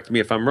could correct me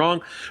if I'm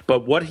wrong,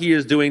 but what he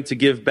is doing to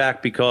give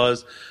back,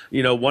 because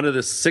one of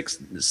the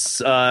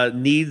 6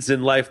 needs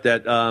in life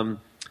that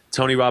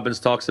Tony Robbins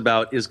talks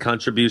about is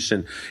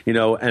contribution,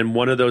 and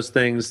one of those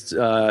things,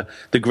 the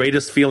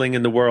greatest feeling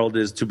in the world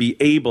is to be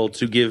able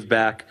to give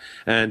back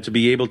and to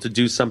be able to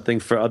do something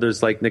for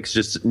others, like Nick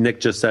just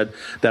said,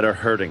 that are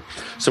hurting.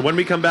 So when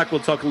we come back,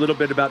 we'll talk a little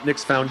bit about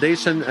Nick's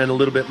foundation and a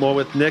little bit more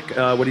with Nick,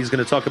 what he's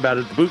going to talk about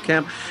at the boot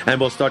camp, and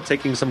we'll start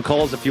taking some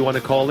calls. If you want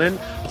to call in,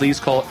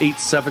 please call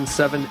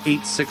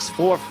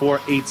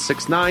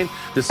 877-864-4869.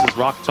 This is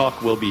Rock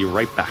Talk. We'll be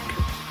right back.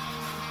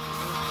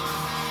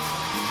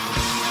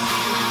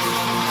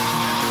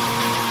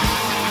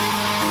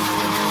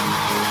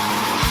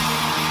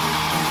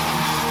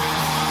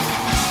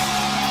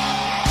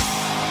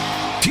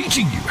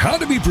 Teaching you how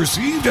to be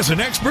perceived as an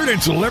expert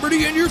and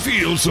celebrity in your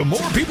field so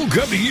more people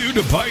come to you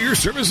to buy your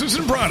services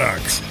and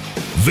products.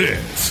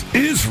 This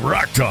is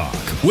Rock Talk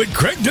with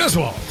Craig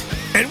Deswalt,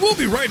 and we'll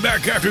be right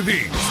back after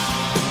these.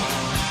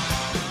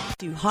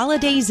 Do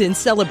holidays and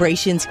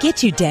celebrations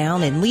get you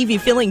down and leave you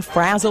feeling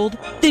frazzled?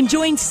 Then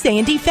join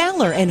Sandy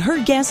Fowler and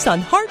her guests on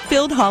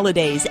Heart-Filled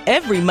Holidays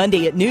every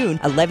Monday at noon,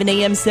 11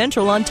 a.m.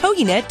 Central on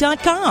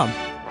TogiNet.com.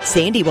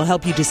 Sandy will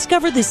help you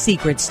discover the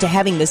secrets to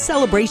having the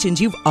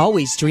celebrations you've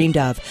always dreamed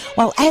of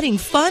while adding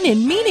fun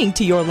and meaning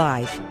to your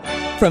life.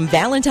 From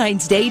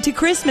Valentine's Day to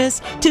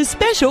Christmas to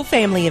special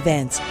family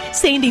events,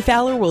 Sandy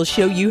Fowler will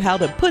show you how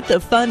to put the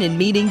fun and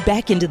meaning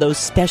back into those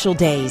special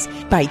days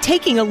by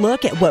taking a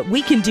look at what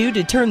we can do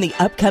to turn the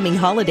upcoming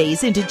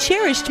holidays into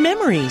cherished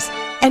memories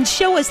and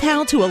show us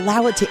how to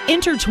allow it to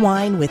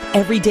intertwine with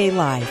everyday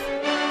life.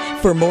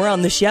 For more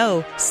on the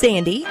show,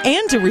 Sandy,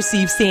 and to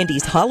receive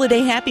Sandy's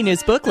Holiday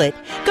Happiness booklet,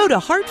 go to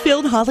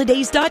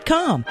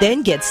heartfilledholidays.com.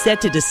 Then get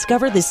set to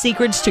discover the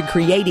secrets to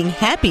creating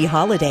happy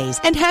holidays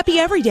and happy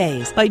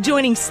everydays by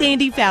joining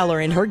Sandy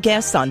Fowler and her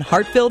guests on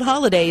Heart-Filled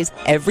Holidays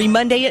every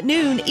Monday at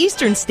noon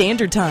Eastern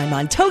Standard Time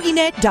on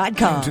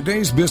TogiNet.com. In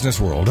today's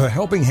business world, a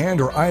helping hand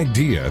or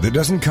idea that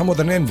doesn't come with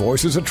an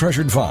invoice is a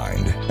treasured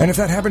find. And if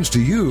that happens to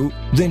you,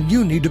 then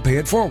you need to pay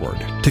it forward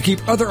to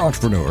keep other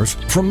entrepreneurs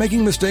from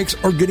making mistakes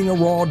or getting a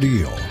raw deal.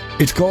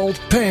 It's called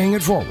Paying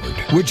It Forward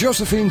with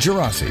Josephine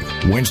Gerasi.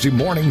 Wednesday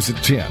mornings at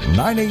 10,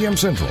 9 a.m.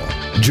 Central.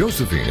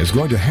 Josephine is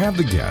going to have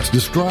the guests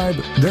describe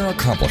their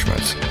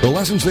accomplishments, the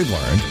lessons they've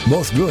learned,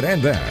 both good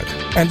and bad,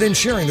 and then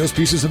sharing those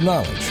pieces of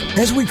knowledge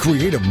as we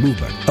create a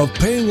movement of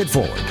paying it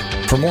forward.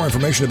 For more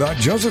information about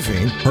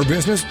Josephine, her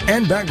business,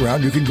 and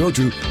background, you can go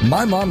to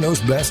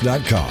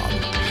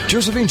mymomknowsbest.com.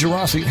 Josephine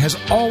Girassi has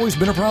always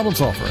been a problem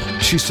solver.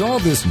 She saw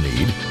this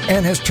need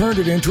and has turned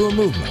it into a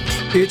movement.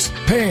 It's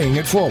Paying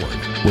It Forward,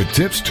 with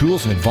tips,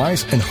 tools, and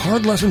advice and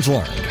hard lessons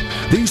learned.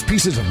 These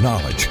pieces of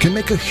knowledge can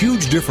make a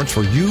huge difference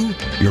for you,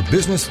 your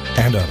business,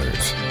 and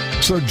others.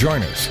 So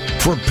join us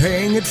for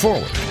Paying It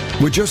Forward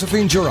with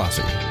Josephine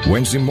Girassi,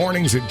 Wednesday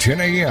mornings at 10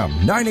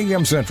 a.m., 9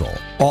 a.m. Central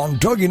on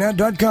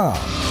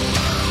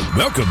TogiNet.com.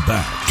 Welcome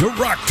back to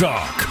Rock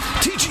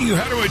Talk, teaching you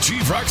how to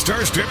achieve rock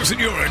star status in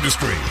your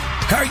industry.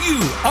 How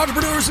you,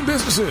 entrepreneurs and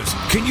businesses,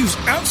 can use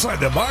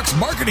outside-the-box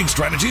marketing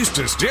strategies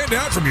to stand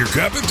out from your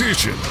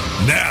competition.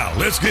 Now,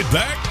 let's get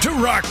back to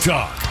Rock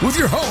Talk with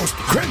your host,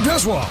 Craig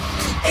Deswald.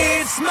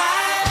 It's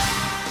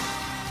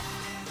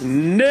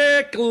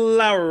Nick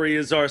Lowry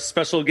is our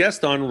special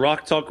guest on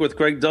Rock Talk with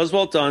Craig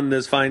Deswalt on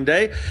this fine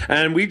day.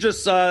 And we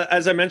just,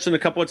 as I mentioned a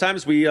couple of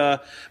times, we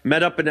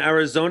met up in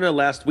Arizona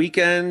last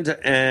weekend,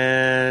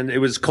 and it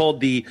was called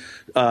the,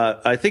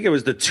 I think it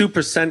was the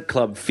 2%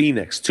 Club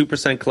Phoenix,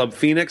 2% Club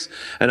Phoenix.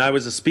 And I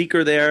was a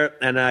speaker there,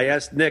 and I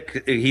asked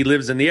Nick, he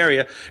lives in the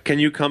area, can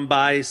you come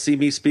by, see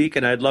me speak?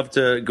 And I'd love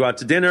to go out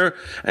to dinner,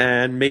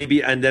 and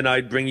then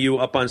I'd bring you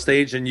up on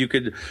stage, and you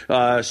could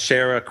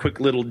share a quick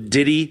little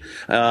ditty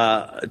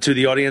to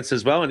the audience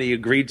as well, and he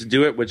agreed to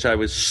do it, which I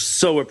was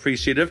so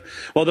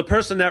appreciative. Well, the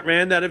person that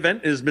ran that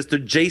event is Mr.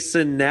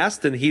 Jason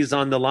Nast, and he's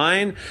on the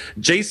line.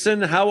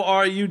 Jason, how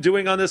are you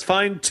doing on this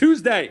fine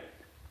Tuesday?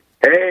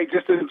 Hey,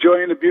 just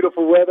enjoying the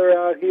beautiful weather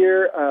out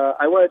here.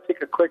 I want to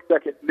take a quick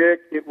second,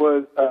 Nick. It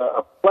was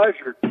a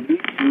pleasure to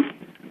meet you.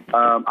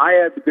 I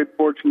had the good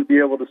fortune to be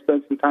able to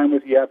spend some time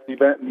with you after the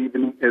event and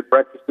even at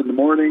breakfast in the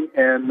morning,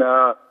 and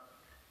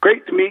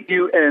great to meet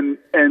you. And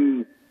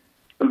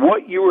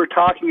what you were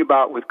talking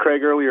about with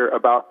Craig earlier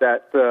about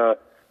that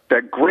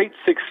great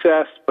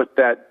success, but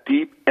that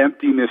deep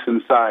emptiness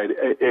inside,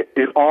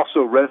 it also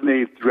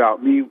resonated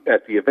throughout me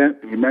at the event.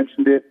 You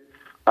mentioned it,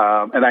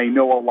 and I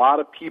know a lot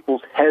of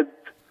people's heads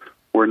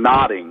were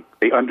nodding.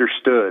 They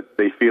understood.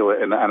 They feel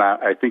it, and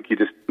I think you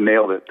just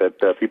nailed it.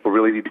 That people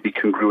really need to be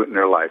congruent in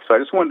their life. So I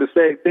just wanted to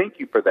say thank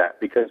you for that,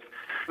 because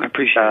I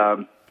appreciate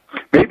it.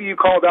 Maybe you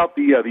called out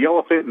the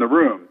elephant in the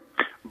room.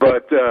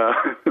 But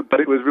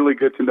it was really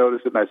good to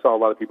notice it, and I saw a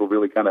lot of people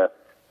really kind of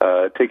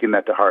taking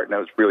that to heart, and that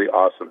was really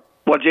awesome.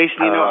 Well,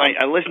 Jason,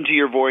 I listened to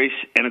your voice,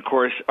 and, of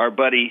course, our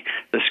buddy,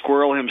 the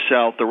squirrel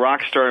himself, the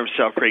rock star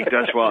himself, Craig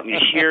Deswalt, and you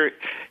hear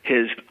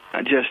his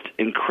just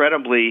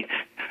incredibly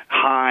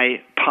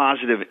high,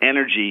 positive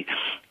energy,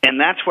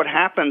 and that's what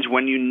happens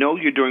when you know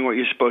you're doing what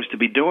you're supposed to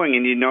be doing,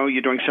 and you know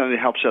you're doing something that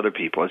helps other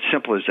people. It's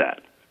simple as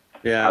that.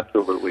 Yeah,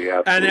 absolutely.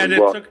 And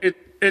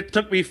it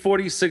took me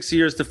 46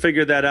 years to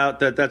figure that out,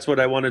 that's what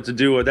I wanted to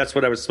do, or that's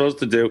what I was supposed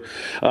to do,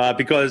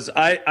 because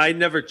I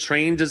never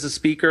trained as a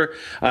speaker.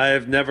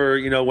 I've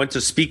never, went to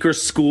speaker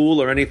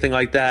school or anything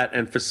like that.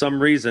 And for some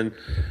reason,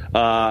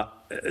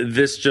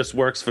 this just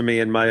works for me.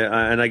 And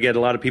I get a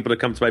lot of people to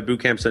come to my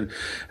boot camps, and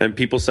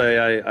people say,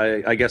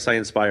 I guess I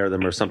inspire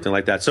them or something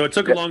like that. So it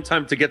took a long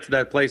time to get to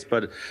that place,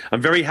 but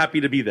I'm very happy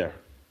to be there.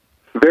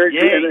 Very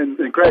good.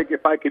 And Greg,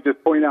 if I could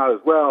just point out as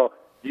well,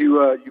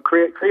 you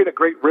create a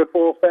great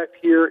ripple effect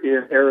here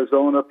in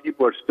Arizona.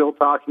 People are still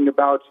talking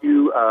about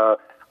you. I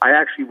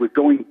actually was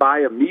going by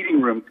a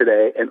meeting room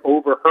today and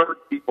overheard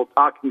people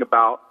talking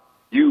about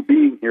you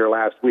being here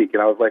last week,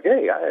 and I was like,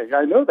 hey,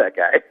 I know that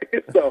guy.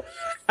 So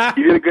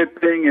you did a good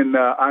thing, and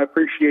I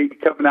appreciate you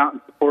coming out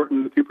and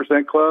supporting the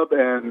 2% Club,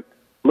 and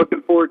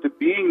looking forward to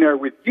being there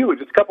with you in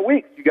just a couple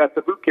weeks. You got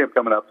the boot camp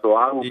coming up, so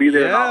I will be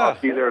there, and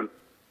I'll be there and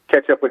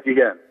catch up with you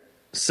again.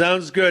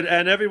 Sounds good.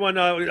 And everyone,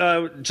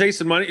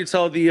 Jason, why don't you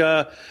tell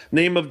the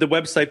name of the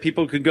website?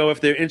 People could go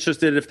if they're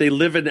interested, if they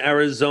live in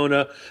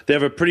Arizona. They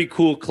have a pretty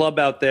cool club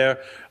out there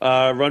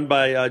run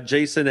by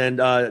Jason and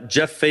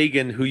Jeff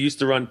Fagan, who used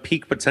to run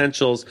Peak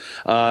Potentials,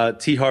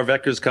 T. Harv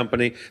Eker's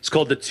company. It's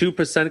called the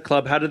 2%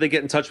 Club. How do they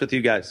get in touch with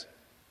you guys?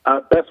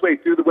 Best way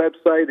through the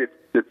website.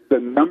 It's the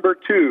number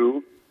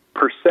 2,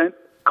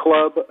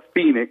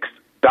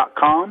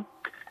 percentclubphoenix.com.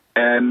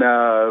 And,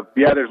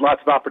 there's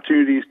lots of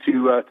opportunities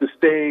to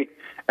stay.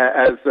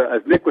 As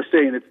Nick was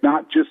saying, it's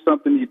not just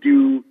something you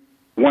do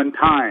one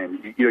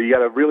time. You got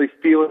to really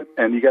feel it,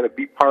 and you got to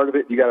be part of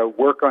it. You got to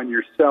work on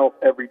yourself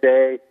every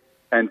day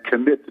and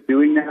commit to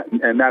doing that.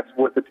 And that's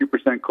what the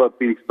 2% Club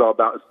Phoenix is all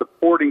about, is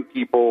supporting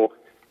people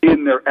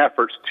in their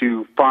efforts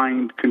to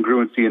find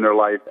congruency in their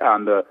life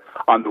on the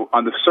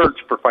search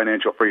for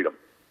financial freedom.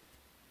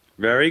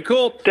 Very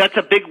cool. That's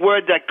a big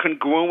word, that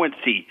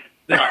congruency.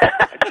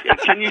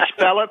 Can you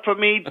spell it for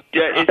me? Is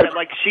it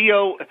like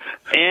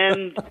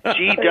CONGWUUUCY?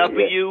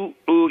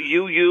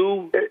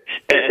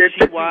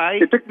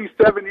 It took me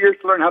 7 years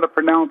to learn how to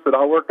pronounce it.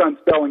 I'll work on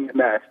spelling it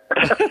next.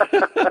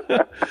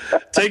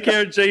 Take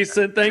care,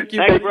 Jason. Thank you.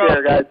 Thanks, bro. Take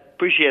care, guys.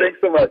 Appreciate it.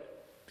 Thanks so much.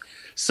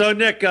 So,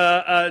 Nick,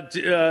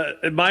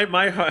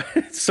 my heart,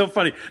 it's so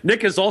funny.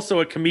 Nick is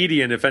also a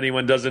comedian, if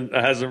anyone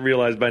hasn't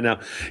realized by now.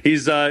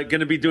 He's going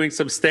to be doing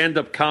some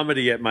stand-up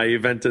comedy at my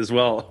event as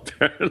well,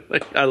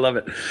 apparently. I love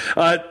it.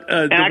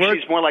 Actually,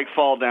 it's more like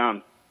fall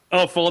down.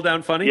 Oh, fall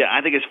down funny? Yeah,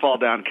 I think it's fall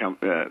down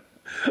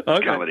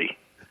comedy.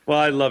 Well,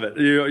 I love it.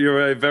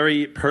 You're a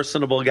very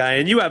personable guy,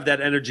 and you have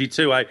that energy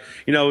too.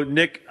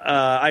 Nick,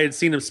 I had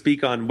seen him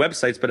speak on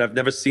websites, but I've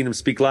never seen him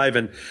speak live.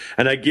 And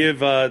I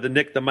give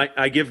Nick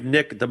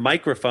the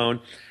microphone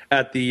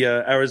at the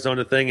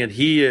Arizona thing, and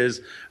he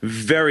is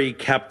very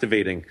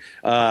captivating.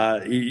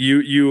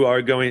 You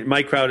are going.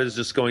 My crowd is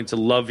just going to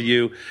love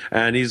you,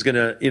 and he's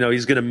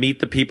gonna meet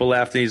the people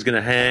after. He's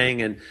gonna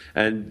hang,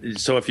 and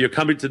so if you're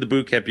coming to the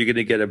boot camp, you're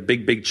gonna get a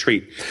big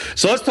treat.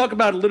 So let's talk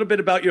about a little bit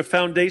about your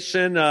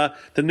foundation,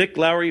 the Nick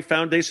Lowry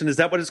Foundation. Is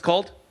that what it's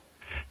called?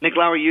 Nick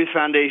Lowry Youth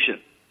Foundation.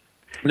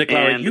 Nick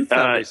Lowry Youth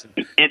Foundation.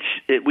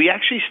 We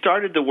actually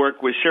started the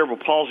work with cerebral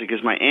palsy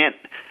because my aunt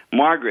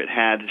Margaret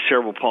had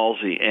cerebral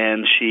palsy,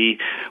 and she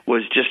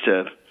was just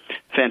a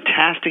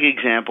fantastic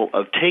example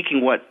of taking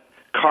what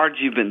cards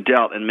you've been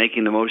dealt and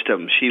making the most of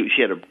them.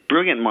 She had a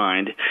brilliant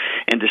mind,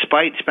 and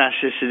despite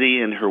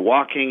spasticity in her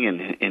walking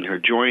and in her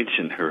joints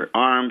and her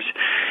arms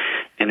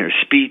and her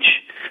speech,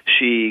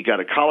 she got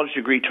a college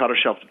degree, taught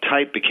herself to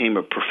type, became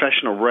a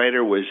professional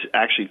writer, was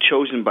actually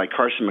chosen by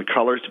Carson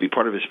McCullers to be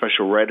part of his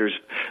special writers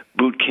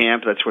boot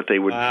camp. That's what they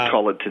would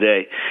call it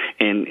today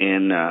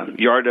in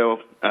Yardo,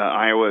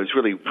 Iowa. It was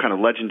really kind of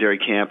legendary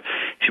camp.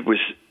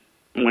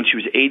 When she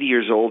was 80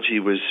 years old, she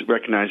was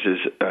recognized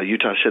as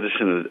Utah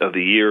Citizen of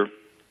the Year.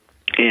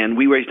 And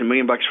we raised $1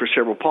 million for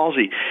cerebral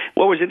palsy.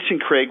 What was interesting,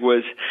 Craig,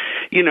 was,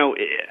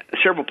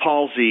 cerebral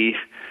palsy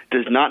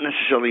does not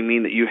necessarily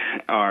mean that you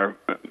are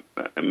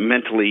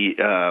mentally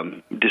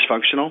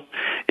dysfunctional.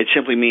 It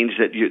simply means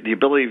that the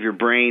ability of your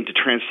brain to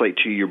translate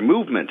to your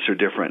movements are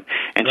different.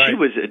 And She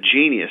was a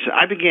genius.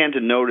 I began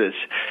to notice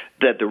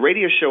that the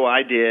radio show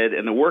I did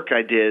and the work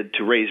I did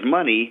to raise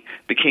money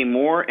became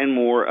more and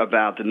more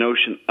about the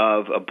notion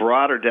of a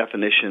broader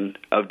definition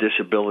of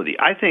disability.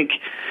 I think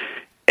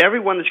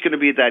everyone that's going to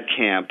be at that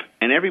camp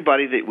and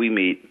everybody that we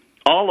meet,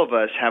 all of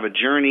us have a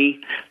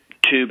journey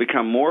to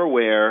become more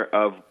aware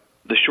of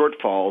the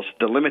shortfalls,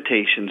 the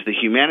limitations, the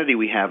humanity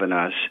we have in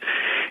us,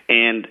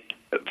 and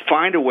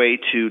find a way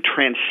to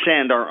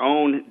transcend our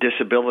own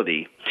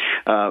disability.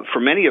 For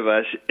many of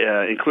us,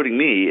 including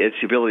me, it's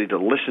the ability to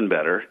listen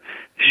better,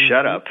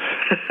 shut up,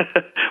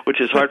 which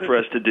is hard for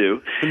us to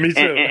do,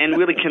 and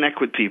really connect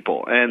with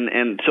people.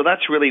 And so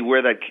that's really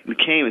where that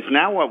came. Is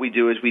now what we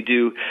do is we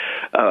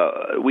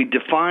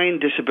define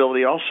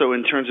disability also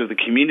in terms of the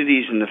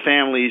communities and the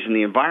families and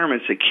the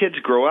environments that kids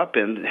grow up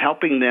in,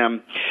 helping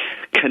them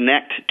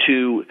connect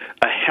to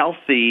a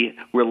healthy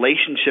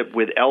relationship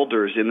with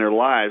elders in their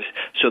lives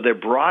so they're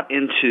brought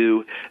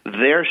into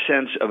their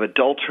sense of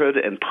adulthood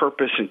and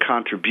purpose and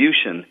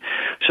contribution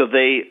so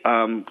they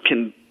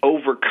can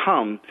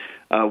overcome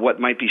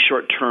what might be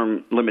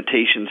short-term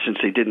limitations since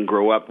they didn't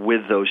grow up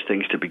with those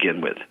things to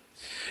begin with.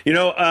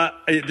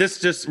 This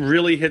just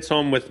really hits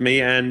home with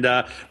me, and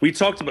we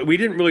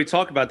didn't really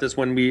talk about this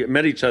when we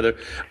met each other.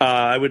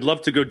 I would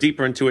love to go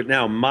deeper into it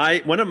now.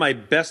 One of my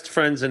best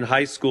friends in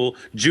high school,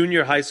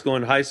 junior high school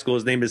and high school,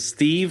 his name is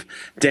Steve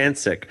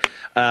Dansick.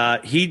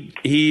 He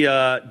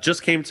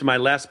just came to my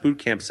last boot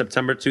camp,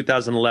 September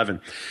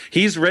 2011.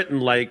 He's written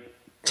like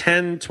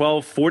 10,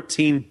 12,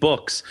 14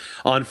 books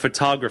on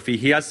photography.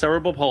 He has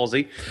cerebral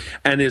palsy,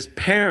 and his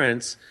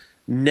parents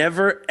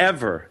never,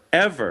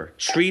 ever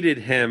treated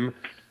him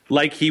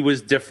like he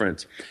was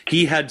different.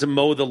 He had to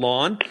mow the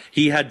lawn.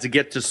 He had to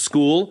get to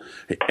school,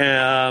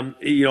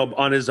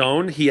 on his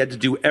own. He had to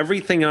do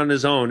everything on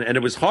his own, and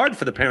it was hard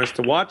for the parents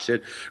to watch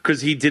it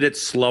because he did it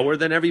slower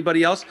than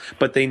everybody else,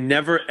 but they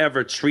never,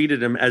 ever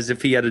treated him as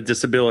if he had a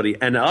disability.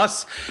 And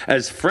us,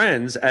 as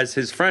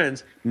his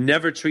friends,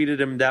 never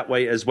treated him that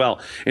way as well.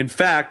 In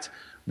fact,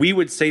 we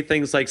would say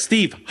things like,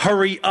 Steve,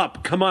 hurry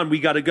up. Come on, we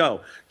got to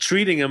go.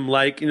 Treating him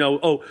like,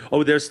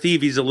 there's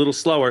Steve. He's a little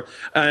slower.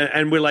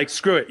 And we're like,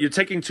 screw it. You're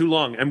taking too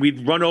long. And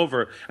we'd run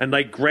over and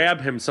like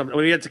grab him.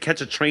 We had to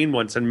catch a train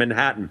once in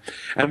Manhattan.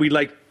 And we'd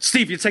like,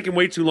 Steve, you're taking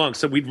way too long.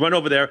 So we'd run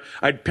over there.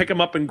 I'd pick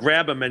him up and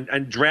grab him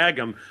and drag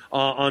him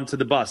onto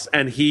the bus.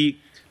 And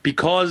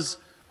because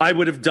I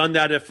would have done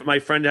that if my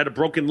friend had a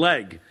broken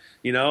leg.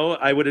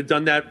 I would have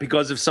done that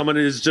because if someone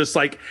is just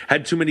like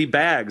had too many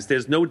bags,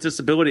 there's no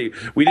disability.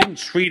 We didn't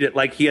treat it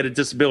like he had a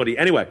disability.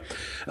 Anyway,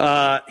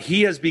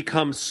 he has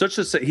become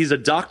he's a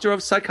doctor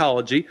of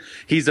psychology.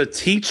 He's a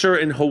teacher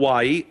in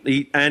Hawaii,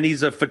 and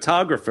he's a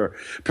photographer,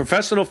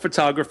 professional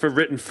photographer,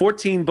 written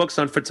 14 books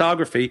on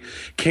photography,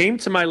 came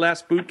to my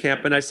last boot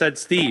camp, and I said,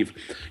 Steve,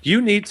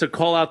 you need to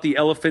call out the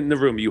elephant in the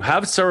room. You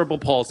have cerebral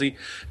palsy.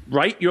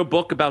 Write your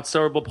book about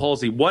cerebral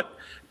palsy. What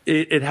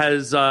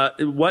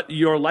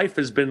your life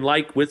has been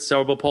like with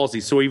cerebral palsy.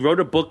 So he wrote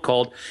a book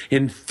called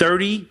In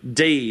 30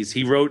 Days.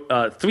 He wrote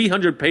a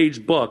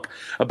 300-page book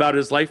about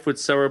his life with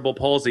cerebral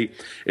palsy.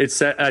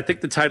 I think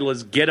the title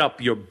is Get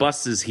Up, Your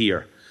Bus is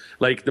Here.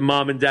 Like the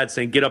mom and dad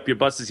saying, get up, your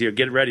bus is here,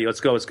 get ready,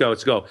 let's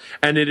go.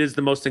 And it is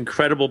the most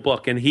incredible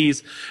book. And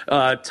he's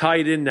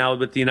tied in now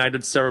with the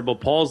United Cerebral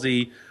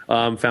Palsy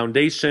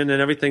Foundation and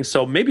everything.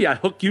 So maybe I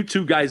hook you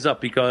two guys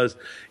up because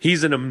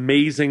he's an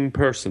amazing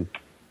person.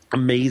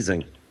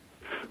 Amazing.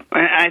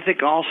 I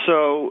think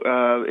also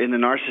in the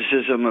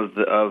narcissism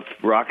of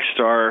rock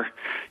star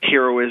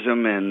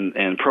heroism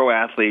and pro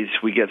athletes,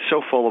 we get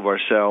so full of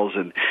ourselves,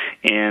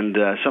 and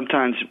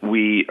sometimes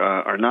we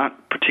are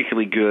not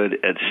particularly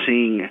good at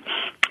seeing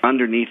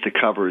underneath the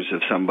covers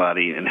of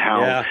somebody and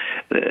how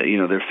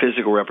their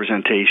physical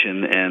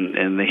representation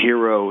and the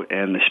hero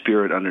and the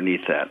spirit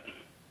underneath that.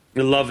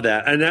 I love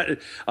that. And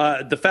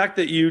that, the fact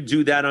that you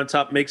do that on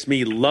top makes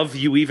me love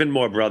you even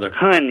more, brother.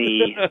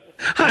 Honey.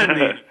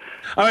 Honey.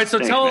 All right, so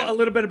Thanks, tell man. a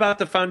little bit about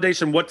the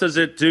foundation. What does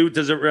it do?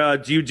 Does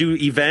it do you do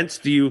events?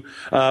 Do you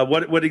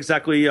what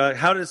exactly?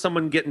 How does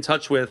someone get in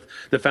touch with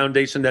the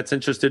foundation that's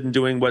interested in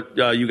doing what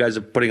you guys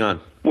are putting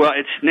on? Well,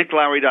 it's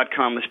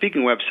nicklowry.com. The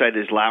speaking website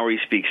is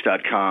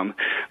lowryspeaks.com,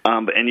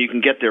 and you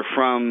can get there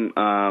from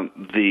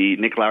the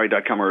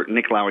nicklowry.com or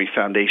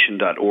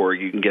nicklowryfoundation.org.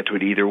 You can get to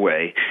it either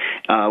way.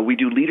 We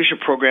do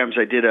leadership programs.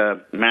 I did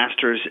a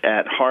master's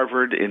at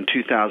Harvard in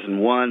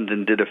 2001,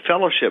 then did a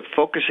fellowship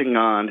focusing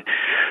on,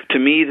 to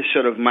me, the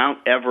sort of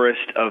Mount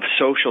Everest of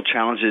social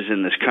challenges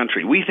in this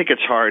country. We think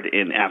it's hard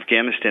in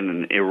Afghanistan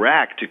and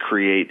Iraq to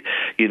create,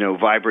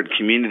 vibrant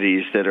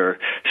communities that are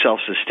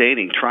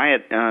self-sustaining. Try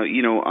it,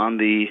 on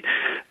the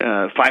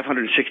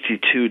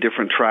 562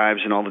 different tribes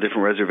and all the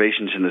different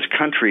reservations in this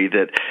country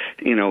that,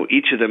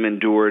 each of them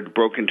endured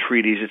broken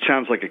treaties. It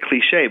sounds like a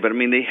cliche, but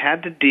they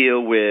had to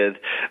deal with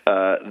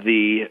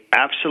the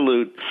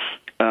absolute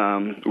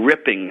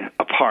ripping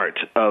apart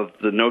of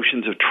the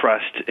notions of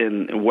trust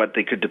and what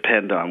they could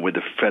depend on with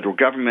the federal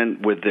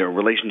government, with their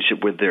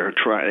relationship with their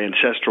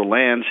ancestral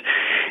lands.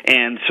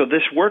 And so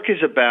this work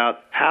is about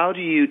how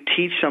do you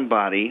teach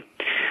somebody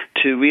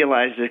to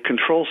realize that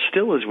control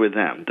still is with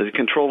them. The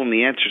control and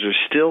the answers are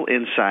still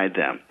inside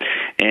them.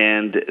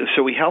 And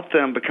so we help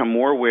them become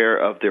more aware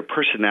of their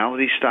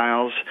personality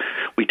styles.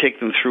 We take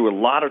them through a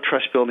lot of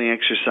trust-building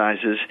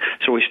exercises.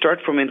 So we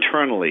start from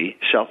internally,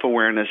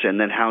 self-awareness, and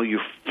then how you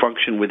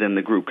function within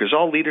the group. Because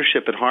all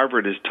leadership at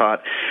Harvard is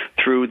taught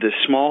through the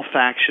small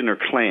faction or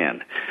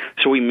clan.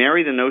 So we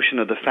marry the notion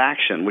of the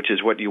faction, which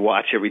is what you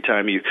watch every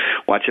time you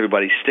watch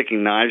everybody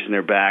sticking knives in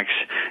their backs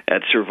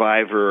at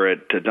Survivor,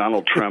 at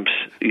Donald Trump's,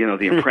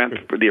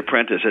 the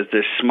Apprentice, as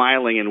they're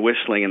smiling and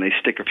whistling and they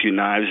stick a few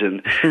knives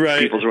in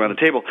people's around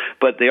the table.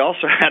 But they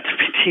also have to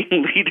be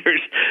team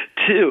leaders,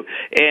 too.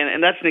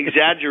 And that's an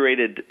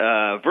exaggerated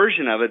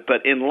version of it.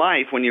 But in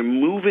life, when you're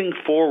moving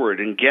forward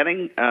and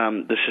getting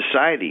the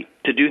society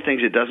to do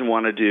things it doesn't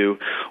want to do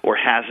or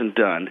hasn't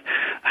done,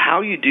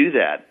 how you do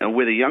that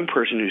with a young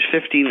person who's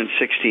 15 and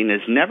 16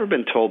 has never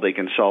been told they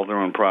can solve their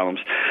own problems.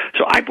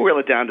 So I boil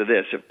it down to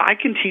this. If I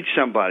can teach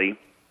somebody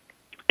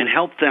and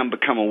help them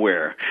become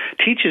aware,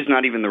 teach is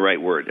not even the right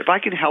word. If I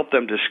can help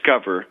them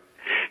discover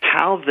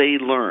how they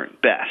learn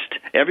best.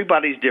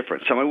 Everybody's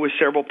different. Somebody with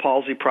cerebral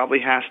palsy probably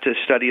has to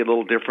study a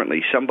little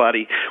differently.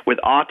 Somebody with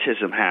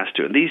autism has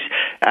to. And these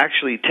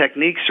actually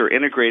techniques are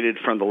integrated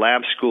from the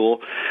lab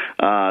school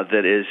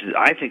that is,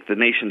 I think, the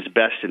nation's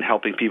best in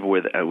helping people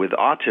with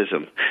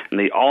autism. And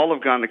they all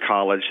have gone to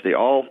college. They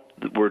all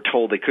were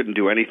told they couldn't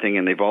do anything,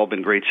 and they've all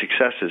been great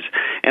successes.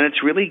 And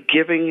it's really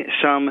giving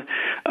some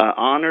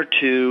honor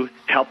to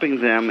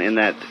helping them in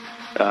that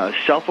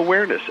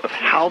self-awareness of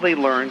how they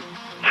learn,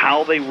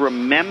 how they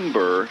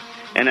remember,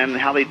 and then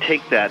how they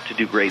take that to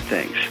do great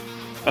things.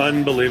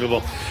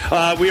 Unbelievable.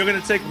 We are going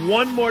to take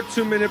one more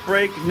 2-minute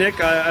break. Nick,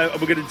 we're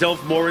going to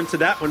delve more into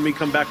that when we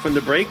come back from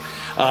the break.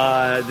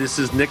 This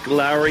is Nick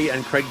Lowry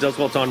and Craig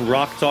Duswalt on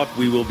Rock Talk.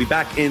 We will be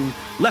back in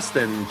less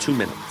than 2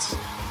 minutes.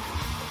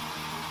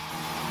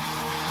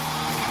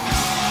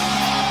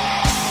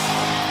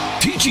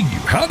 Teaching you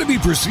how to be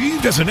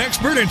perceived as an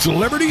expert and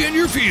celebrity in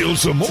your field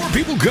so more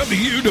people come to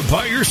you to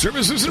buy your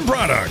services and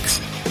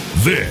products.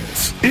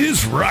 This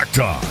is Rock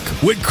Talk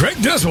with Craig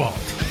Duswalt,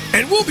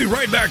 and we'll be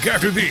right back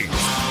after these.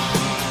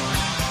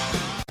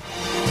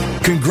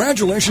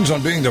 Congratulations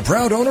on being the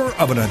proud owner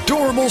of an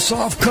adorable,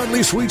 soft,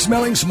 cuddly,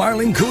 sweet-smelling,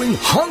 smiling, cooing,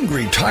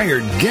 hungry,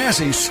 tired,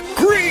 gassy,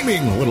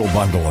 screaming little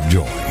bundle of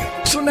joy.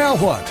 So now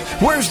what?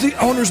 Where's the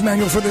owner's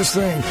manual for this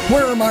thing?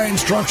 Where are my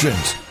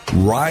instructions?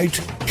 Right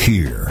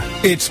here.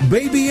 It's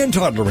Baby and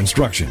Toddler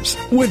Instructions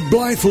with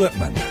Blythe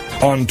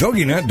Lipman on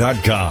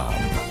TogiNet.com.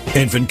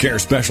 Infant care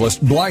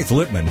specialist Blythe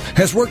Lipman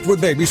has worked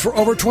with babies for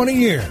over 20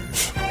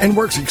 years and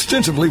works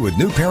extensively with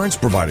new parents,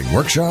 providing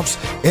workshops,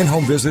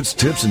 in-home visits,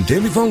 tips, and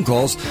daily phone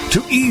calls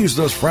to ease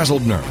those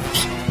frazzled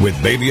nerves.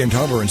 With Baby and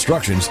Toddler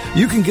Instructions,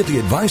 you can get the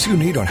advice you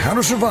need on how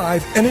to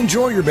survive and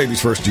enjoy your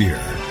baby's first year.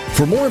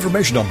 For more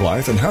information on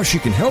Blythe and how she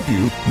can help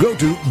you, go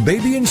to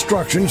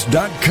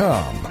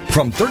babyinstructions.com.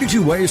 From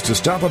 32 ways to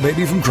stop a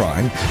baby from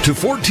crying to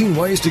 14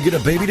 ways to get a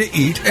baby to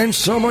eat and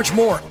so much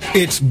more.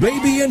 It's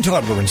Baby and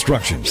Toddler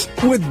Instructions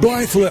with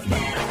Blythe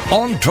Lipman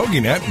on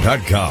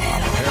TogiNet.com.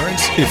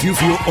 Parents, if you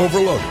feel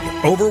overloaded,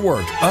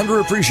 overworked,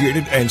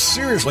 underappreciated, and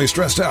seriously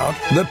stressed out,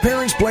 The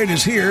Parents Plate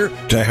is here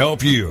to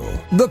help you.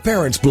 The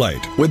Parents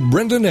Plate with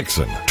Brenda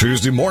Nixon.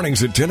 Tuesday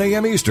mornings at 10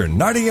 a.m. Eastern,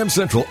 9 a.m.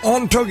 Central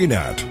on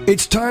TogiNet.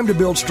 It's time to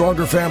build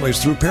stronger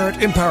families through parent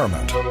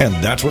empowerment. And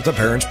that's what The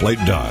Parents Plate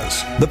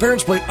does. The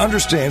Parents Plate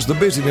understands the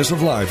busyness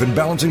of life and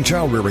balancing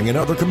child rearing and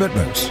other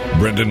commitments.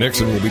 Brenda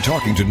Nixon will be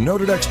talking to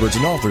noted experts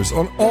and authors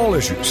on all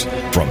issues,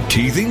 from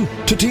teething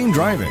to teen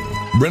driving.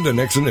 Brenda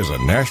Nixon is a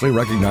nationally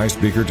recognized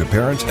speaker to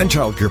parents and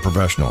child care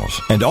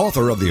professionals and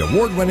author of the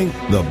award-winning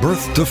The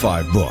Birth to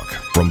Five book.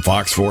 From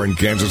Fox 4 in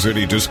Kansas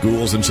City to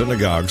schools and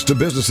synagogues to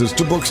businesses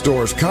to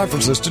bookstores,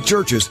 conferences to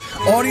churches,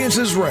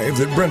 audiences rave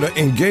that Brenda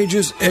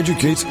engages,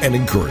 educates, and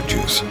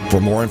encourages. For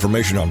more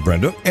information on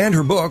Brenda and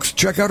her books,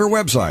 check out her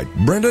website,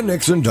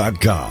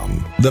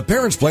 BrendaNixon.com. The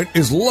Parents Plate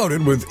is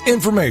loaded with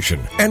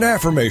information and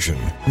affirmation.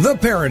 The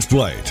Parents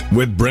Plate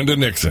with Brenda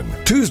Nixon.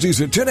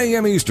 Tuesdays at 10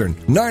 a.m. Eastern,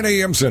 9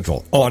 a.m.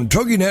 Central on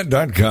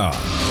TogiNet.com.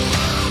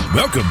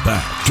 Welcome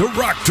back to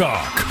Rock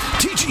Talk,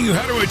 teaching you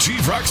how to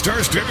achieve rock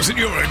star status in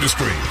your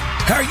industry.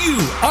 How you,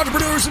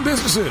 entrepreneurs and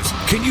businesses,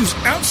 can use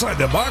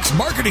outside-the-box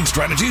marketing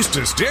strategies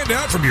to stand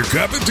out from your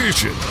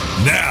competition.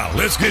 Now,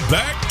 let's get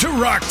back to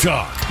Rock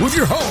Talk with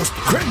your host,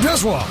 Craig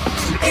Deswald.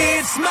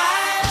 It's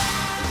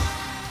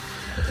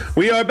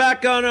We are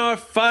back on our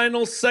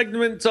final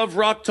segment of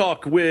Rock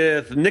Talk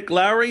with Nick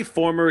Lowry,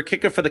 former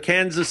kicker for the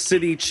Kansas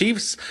City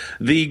Chiefs,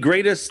 the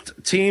greatest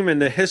team in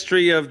the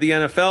history of the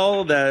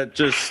NFL that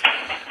just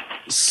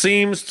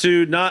seems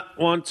to not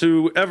want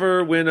to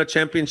ever win a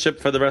championship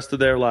for the rest of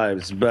their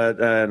lives.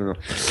 But I don't know.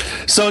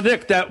 So,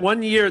 Nick, that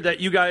one year that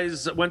you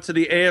guys went to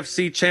the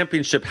AFC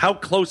Championship, how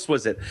close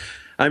was it?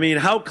 I mean,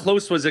 how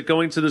close was it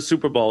going to the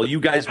Super Bowl?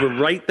 You guys were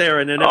right there,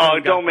 and then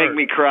don't make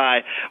me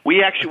cry. We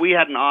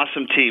had an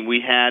awesome team.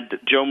 We had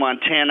Joe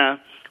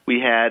Montana. We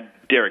had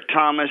Derek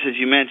Thomas, as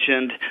you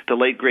mentioned, the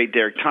late, great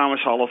Derek Thomas,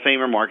 Hall of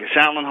Famer, Marcus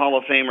Allen, Hall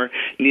of Famer,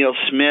 Neil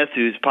Smith,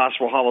 who's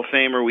possible Hall of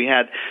Famer. We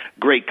had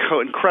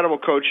incredible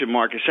coach in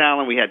Marcus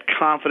Allen. We had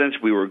confidence.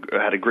 We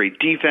had a great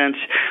defense.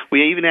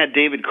 We even had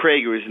David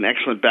Craig, who was an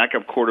excellent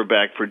backup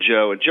quarterback for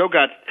Joe. And Joe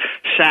got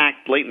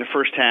sacked late in the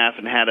first half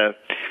and had a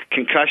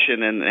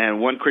concussion.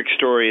 And one quick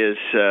story is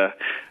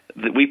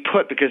that we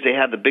put, because they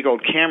had the big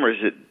old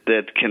cameras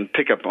that can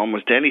pick up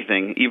almost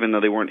anything, even though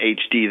they weren't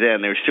HD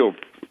then,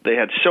 they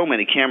had so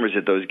many cameras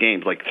at those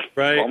games, like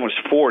almost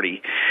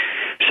 40.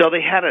 So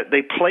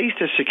they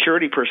placed a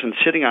security person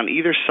sitting on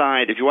either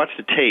side. If you watch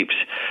the tapes,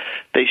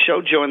 they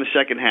showed Joe in the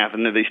second half,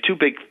 and there are these two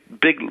big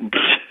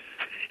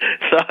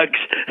thugs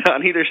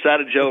on either side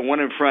of Joe and one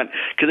in front,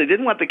 because they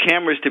didn't want the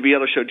cameras to be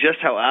able to show just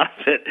how out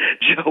of it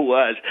Joe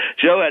was.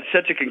 Joe had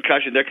such a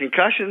concussion. There are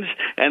concussions,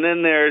 and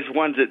then there's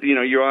ones that,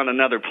 you're on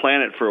another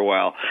planet for a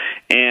while.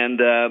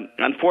 And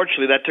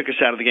unfortunately, that took us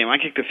out of the game. I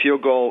kicked a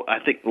field goal, I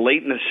think,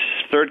 late in the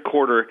third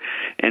quarter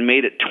and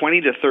made it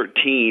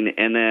 20-13,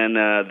 and then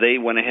they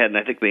went ahead, and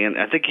I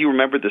think you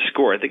remember the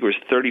score. I think it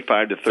was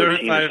 35-13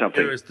 or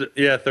something.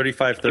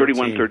 35-13.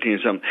 31-13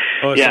 or something.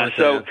 Oh, yeah,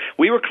 so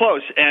we were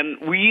close,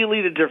 and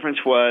really the difference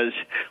was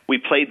we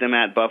played them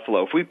at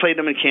Buffalo. If we played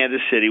them in Kansas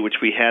City, which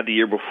we had the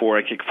year before,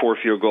 I kicked 4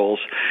 field goals,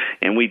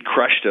 and we'd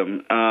crushed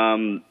them,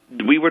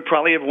 we would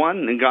probably have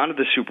won and gone to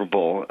the Super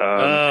Bowl.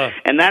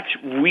 And that's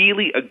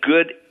really a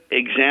good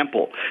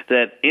example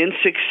that in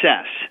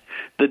success,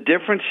 the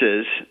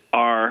differences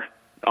are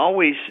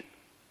always,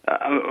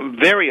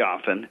 very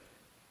often,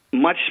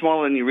 much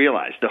smaller than you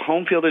realize. The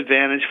home field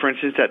advantage, for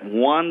instance, that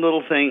one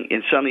little thing,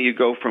 and suddenly you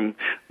go from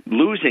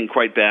losing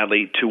quite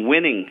badly to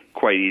winning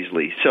quite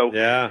easily. So,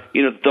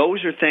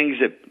 those are things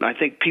that I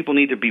think people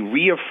need to be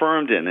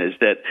reaffirmed in, is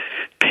that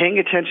paying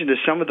attention to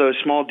some of those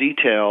small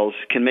details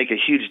can make a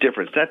huge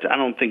difference. I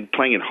don't think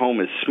playing at home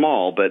is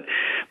small, but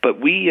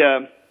we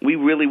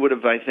really would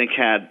have, I think,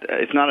 had,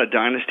 if not a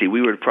dynasty,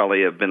 we would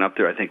probably have been up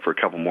there, I think, for a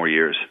couple more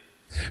years.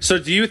 So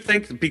do you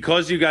think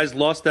because you guys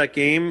lost that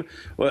game,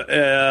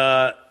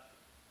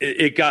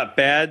 it got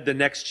bad the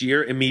next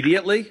year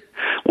immediately?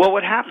 Well,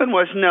 what happened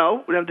was,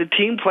 no, the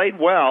team played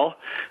well,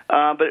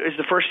 but it was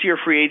the first year of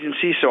free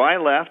agency, so I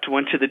left,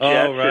 went to the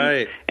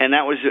Jets, and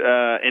that was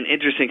an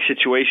interesting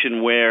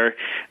situation where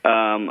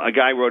a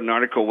guy wrote an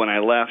article when I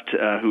left,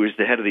 who was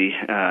the head of the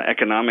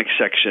economics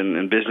section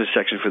and business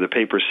section for the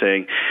paper,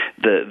 saying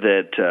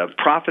that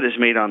profit is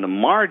made on the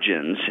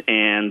margins,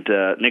 and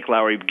Nick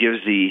Lowry gives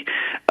the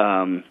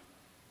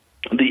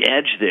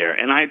edge there.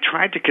 And I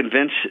tried to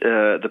convince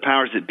the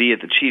powers that be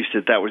at the Chiefs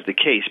that was the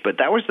case, but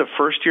that was the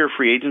first year of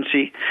free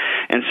agency,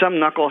 and some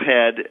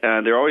knucklehead,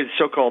 they're always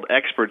so-called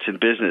experts in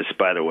business,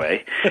 by the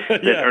way,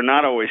 that are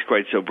not always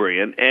quite so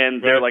brilliant,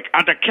 and they're like,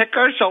 the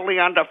kicker's only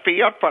on the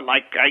field for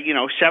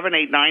 7,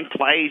 8, 9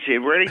 plays.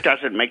 It really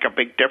doesn't make a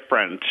big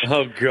difference.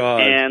 Oh,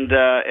 God.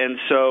 And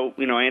so,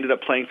 I ended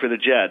up playing for the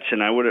Jets,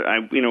 and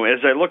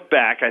as I look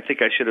back, I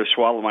think I should have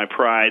swallowed my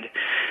pride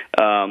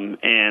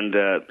and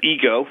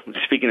ego.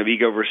 Speaking of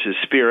ego versus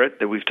spirit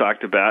that we've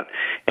talked about,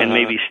 and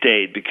maybe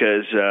stayed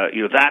because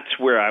that's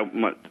where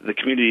the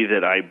community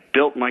that I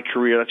built my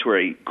career. That's where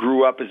I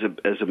grew up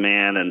as a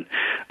man, and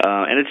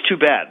it's too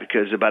bad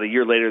because about a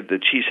year later the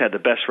Chiefs had the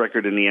best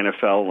record in the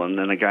NFL, and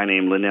then a guy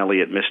named Lynn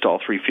Elliott missed all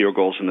 3 field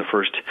goals in the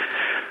first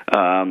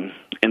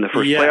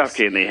playoff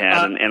game they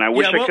had, and I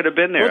wish I could have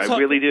been there. I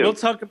really do. We'll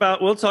talk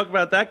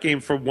about that game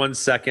for 1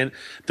 second.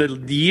 The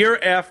year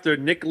after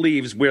Nick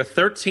leaves, we're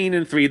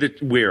 13-3.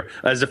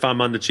 As if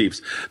I'm on the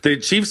Chiefs. The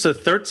Chiefs are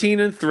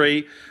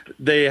 13-3.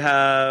 They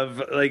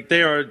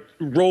are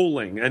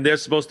rolling, and they're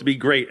supposed to be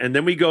great. And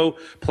then we go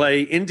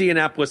play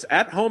Indianapolis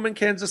at home in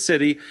Kansas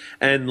City,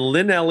 and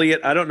Lynn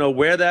Elliott, I don't know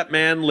where that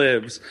man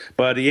lives,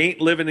 but he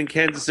ain't living in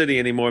Kansas City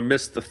anymore,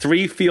 missed the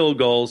 3 field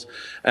goals,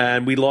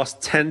 and we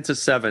lost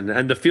 10-7.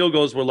 And the field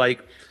goals were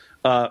like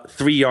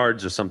 3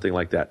 yards or something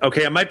like that.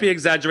 Okay, I might be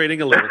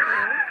exaggerating a little.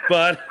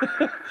 But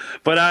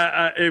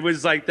it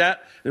was like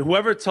that. And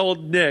whoever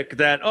told Nick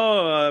that,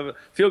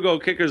 field goal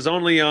kickers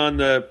only on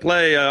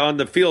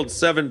the field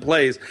 7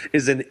 plays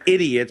is an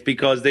idiot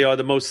because they are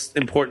the most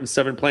important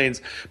 7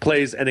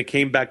 plays, and it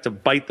came back to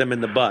bite them in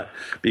the butt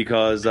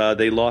because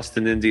they lost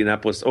in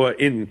Indianapolis or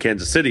in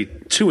Kansas City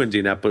to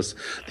Indianapolis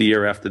the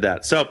year after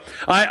that. So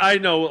I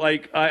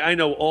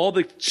know all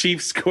the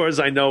Chiefs scores.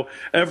 I know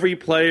every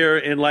player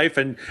in life,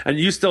 and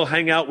you still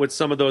hang out with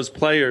some of those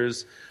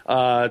players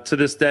to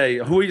this day.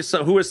 Who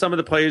are some of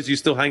the players you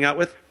still hang out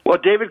with? Well,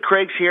 David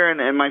Craig's here,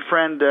 and my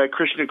friend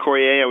Christian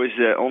Okoye. I was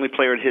the only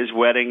player at his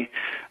wedding.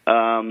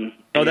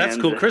 That's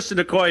cool. Christian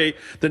Okoye,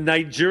 the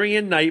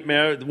Nigerian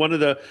Nightmare, one of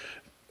the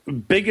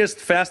biggest,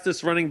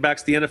 fastest running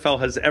backs the NFL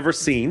has ever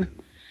seen.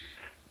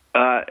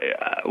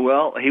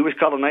 Well, he was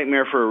called a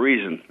nightmare for a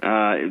reason.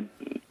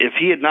 If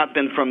he had not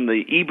been from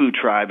the Igbo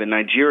tribe in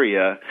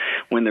Nigeria,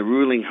 when the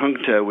ruling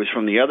junta was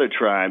from the other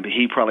tribe,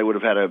 he probably would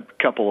have had a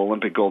couple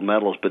Olympic gold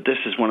medals. But this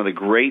is one of the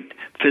great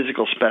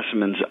physical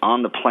specimens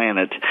on the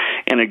planet,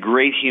 and a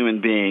great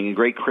human being, a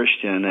great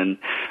Christian. And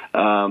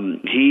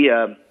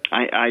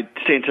I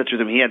stay in touch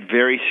with him. He had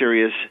very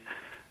serious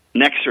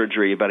neck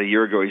surgery about a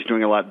year ago. He's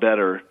doing a lot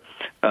better.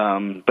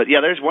 But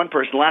yeah, there's one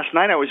person. Last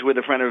night I was with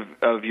a friend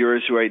of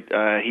yours who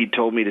he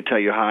told me to tell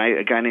you hi,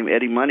 a guy named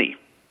Eddie Money.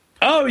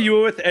 Oh, you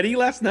were with Eddie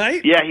last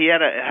night? Yeah, he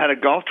had a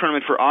golf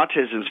tournament for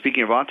autism,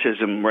 speaking of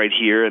autism, right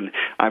here, and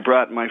I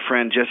brought my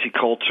friend Jesse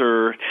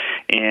Coulter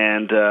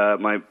and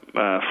my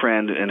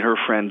friend and her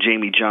friend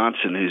Jamie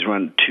Johnson, who's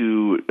run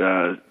 2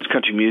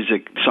 country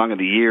music song of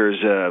the years.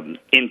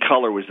 In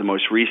Color was the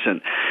most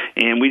recent,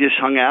 and we just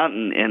hung out,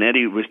 and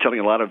Eddie was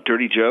telling a lot of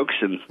dirty jokes,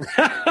 and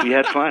we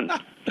had fun.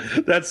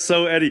 That's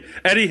so Eddie.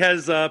 Eddie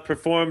has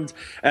performed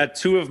at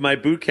 2 of my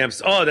boot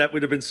camps. Oh, that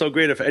would have been so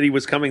great if Eddie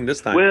was coming this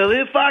time. Well,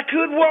 if I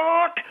could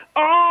walk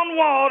on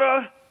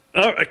water.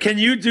 Oh, can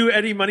you do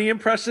Eddie Money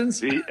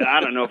impressions? I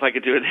don't know if I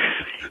could do it.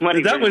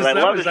 That was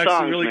actually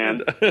songs, really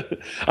man.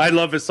 Good. I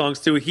love his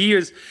songs too.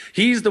 He's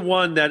the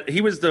one that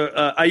he was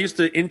the. I used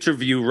to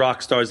interview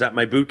rock stars at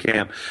my boot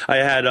camp. I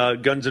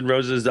had Guns N'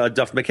 Roses,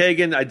 Duff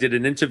McKagan. I did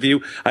an interview.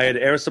 I had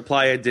Air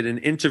Supply. I did an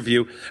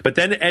interview. But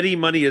then Eddie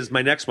Money is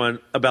my next one.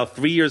 About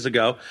 3 years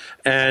ago,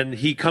 and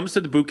he comes to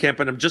the boot camp,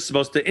 and I'm just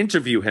supposed to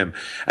interview him.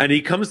 And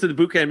he comes to the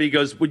boot camp. And he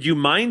goes, "Would you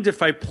mind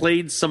if I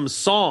played some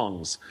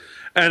songs?"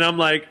 And I'm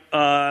like,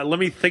 let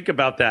me think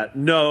about that.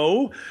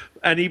 No.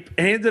 And he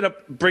ended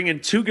up bringing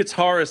 2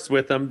 guitarists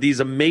with him, these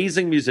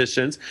amazing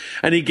musicians.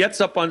 And he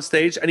gets up on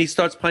stage and he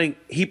starts playing.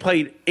 He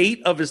played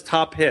 8 of his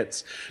top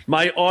hits.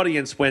 My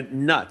audience went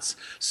nuts.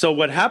 So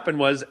what happened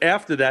was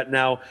after that,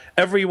 now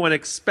everyone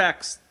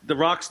expects the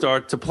rock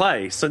star to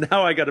play. So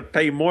now I got to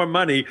pay more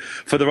money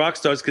for the rock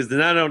stars because they're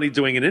not only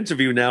doing an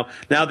interview now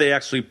they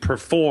actually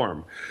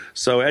perform.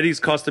 So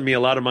Eddie's costing me a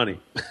lot of money.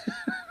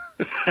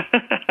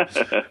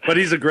 But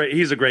he's a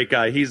great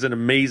guy. He's an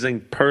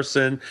amazing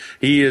person.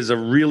 He is a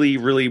really,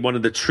 really one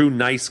of the true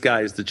nice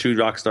guys, the true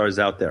rock stars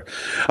out there.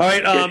 All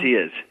right. Yes, he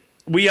is.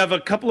 We have a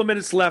couple of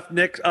minutes left,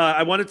 Nick.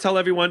 I want to tell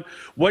everyone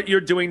what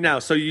you're doing now.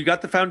 So you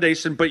got the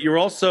foundation, but you're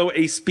also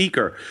a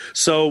speaker.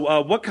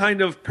 So what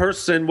kind of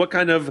person, what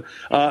kind of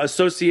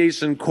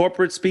association,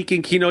 corporate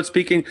speaking, keynote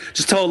speaking?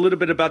 Just tell a little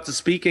bit about the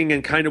speaking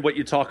and kind of what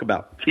you talk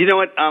about. You know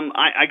what?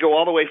 I go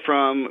all the way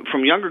from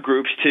younger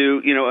groups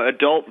to,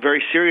 adult,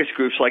 very serious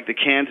groups like the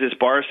Kansas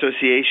Bar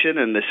Association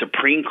and the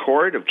Supreme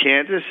Court of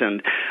Kansas,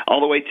 and all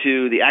the way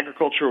to the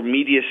Agricultural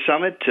Media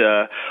Summit,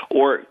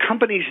 or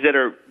companies that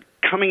are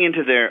coming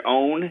into their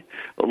own,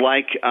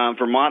 like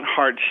Vermont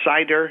Hard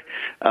Cider,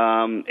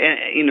 and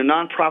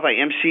nonprofit. I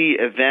MC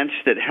events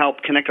that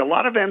help connect a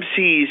lot of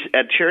MCs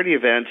at charity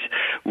events,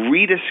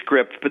 read a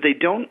script, but they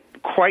don't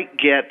quite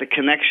get the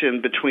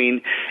connection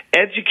between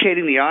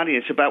educating the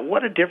audience about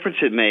what a difference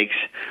it makes,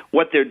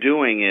 what they're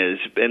doing is,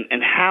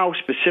 and how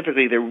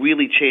specifically they're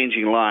really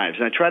changing lives.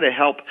 And I try to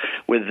help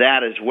with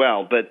that as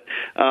well. But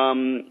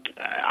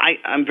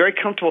I'm very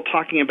comfortable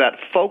talking about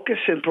focus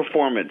and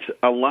performance,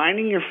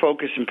 aligning your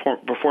focus and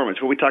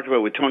performance. What we talked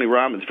about with Tony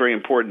Robbins, very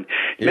important.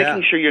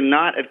 Making sure you're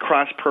not at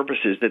cross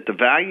purposes, that the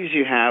values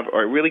you have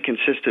are really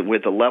consistent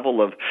with the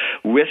level of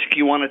risk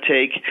you want to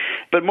take.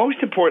 But most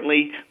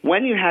importantly,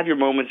 when you have your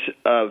moments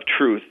of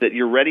truth, that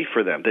you're ready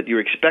for them, that you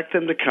expect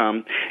them to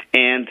come,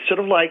 and sort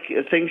of like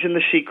things in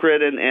The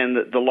Secret and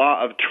the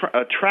law of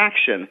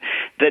attraction,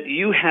 that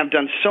you have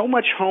done so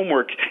much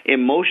homework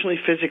emotionally,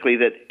 physically,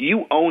 that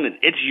you own it.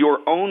 It's your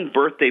own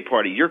birthday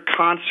party, your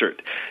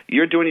concert.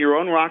 You're doing your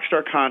own rock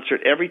star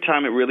concert every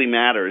time it really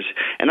matters.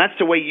 And that's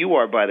the way you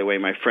are, by the way,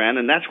 my friend,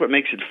 and that's what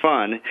makes it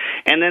fun.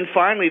 And then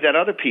finally, that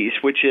other piece,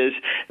 which is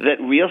that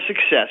real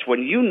success,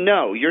 when you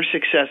know your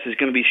success is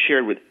going to be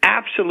shared with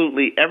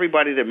absolutely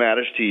everybody that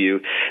matters to you,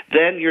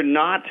 then you're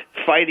not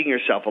fighting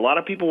yourself. A lot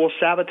of people will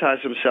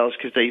sabotage themselves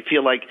because they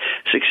feel like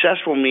success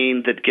will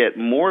mean that get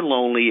more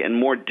lonely and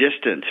more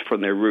distant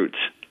from their roots.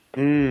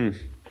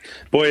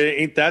 Boy,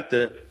 ain't that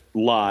the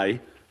lie?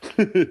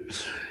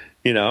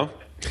 You know?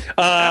 Absolutely.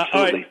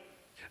 All right.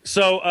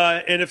 So,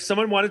 and if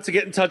someone wanted to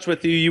get in touch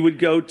with you, you would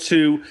go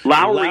to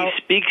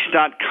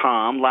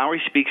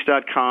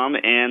LowrySpeaks.com,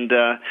 and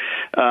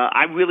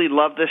I really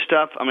love this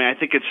stuff. I mean, I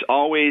think it's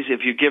always,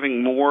 if you're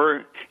giving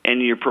more and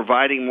you're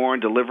providing more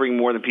and delivering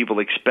more than people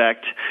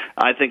expect,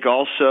 I think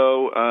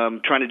also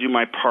trying to do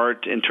my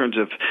part in terms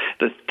of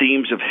the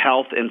themes of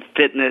health and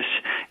fitness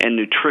and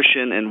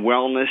nutrition and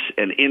wellness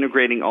and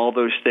integrating all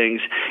those things,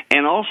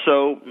 and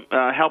also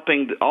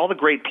helping all the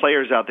great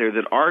players out there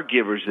that are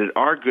givers, that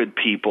are good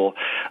people,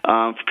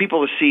 for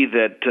people to see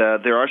that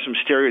there are some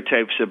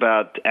stereotypes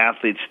about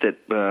athletes that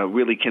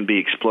really can be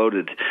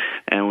exploded,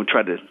 and we'll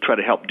try to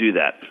help do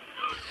that.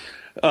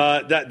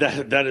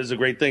 That is a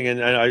great thing,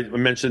 and I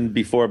mentioned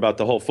before about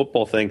the whole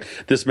football thing.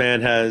 This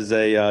man has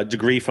a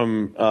degree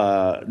from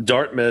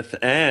Dartmouth,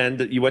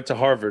 and you went to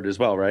Harvard as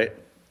well, right?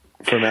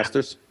 For a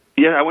master's?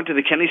 Yeah, I went to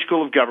the Kennedy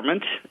School of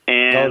Government,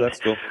 and that's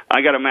cool.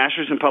 I got a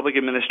master's in public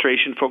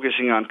administration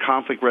focusing on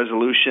conflict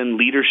resolution,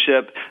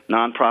 leadership,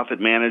 nonprofit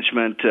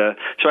management.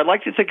 So I'd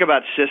like to think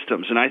about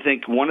systems, and I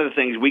think one of the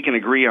things we can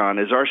agree on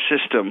is our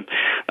system,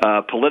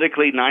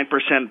 politically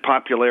 9%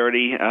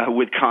 popularity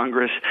with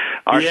Congress.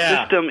 Our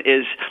system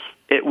is...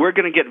 we're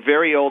going to get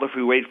very old if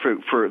we wait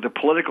for the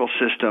political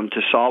system to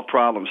solve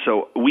problems.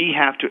 So we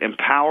have to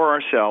empower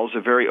ourselves,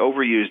 a very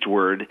overused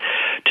word,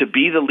 to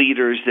be the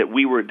leaders that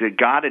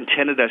God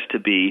intended us to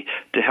be,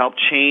 to help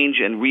change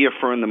and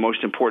reaffirm the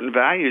most important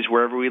values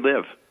wherever we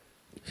live.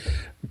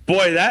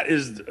 Boy, that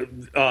is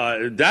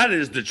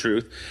the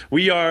truth.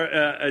 We are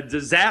a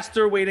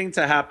disaster waiting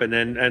to happen,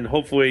 and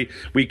hopefully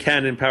we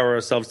can empower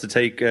ourselves to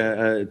take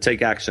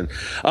action.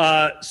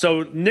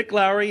 So Nick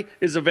Lowry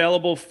is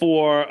available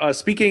for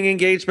speaking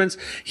engagements.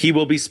 He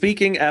will be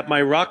speaking at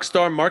my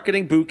Rockstar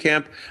Marketing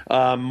Bootcamp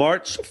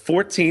March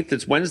 14th.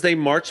 It's Wednesday,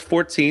 March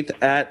 14th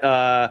at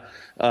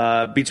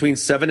between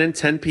 7 and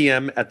 10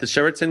 p.m. at the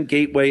Sheraton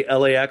Gateway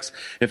LAX.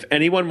 If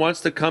anyone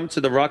wants to come to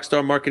the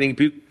Rockstar Marketing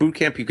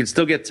Bootcamp, you can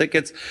still get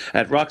tickets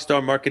at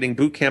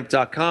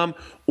rockstarmarketingbootcamp.com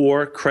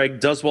or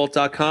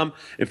craigduswalt.com.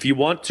 If you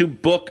want to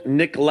book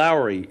Nick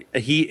Lowry,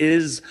 he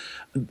is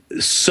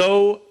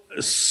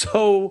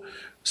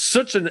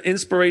such an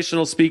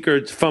inspirational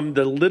speaker. From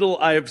the little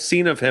I have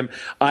seen of him,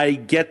 I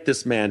get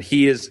this man.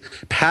 He is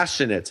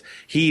passionate.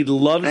 He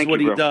loves what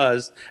he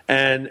does,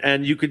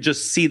 and you could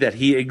just see that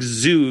he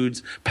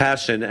exudes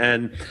passion,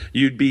 and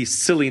you'd be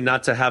silly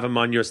not to have him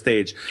on your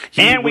stage.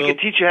 We could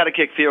teach you how to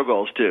kick field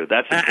goals, too.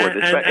 That's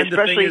important,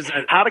 especially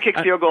how to kick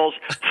field goals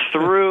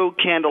through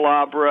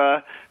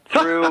candelabra,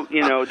 through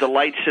the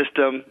light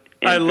system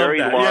in very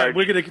large,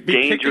 we're gonna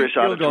be dangerous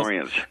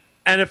auditoriums.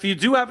 And if you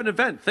do have an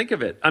event, think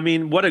of it. I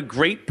mean, what a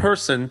great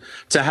person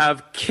to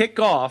have kick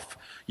off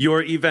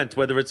your event,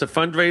 whether it's a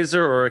fundraiser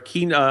or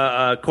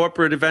a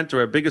corporate event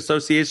or a big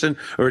association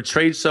or a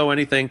trade show,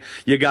 anything.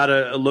 You got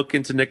to look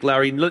into Nick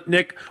Lowry.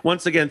 Nick,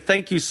 once again,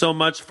 thank you so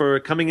much for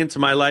coming into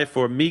my life,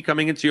 or me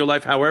coming into your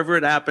life, however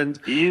it happened.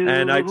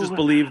 And I just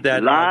believe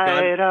that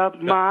light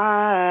up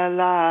my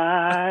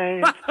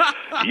life.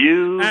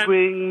 You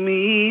bring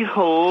me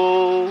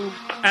hope.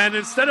 And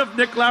instead of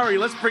Nick Lowry,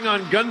 let's bring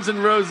on Guns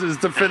N' Roses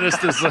to finish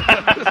this. Nick,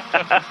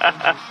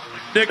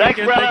 Thanks,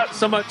 again, thank you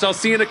so much. I'll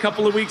see you in a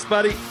couple of weeks,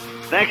 buddy.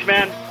 Thanks,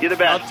 man. You're the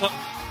best.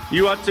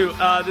 You ought to.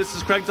 This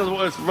is Craig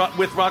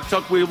with Rock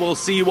Talk. We will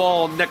see you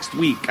all next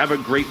week. Have a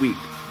great week.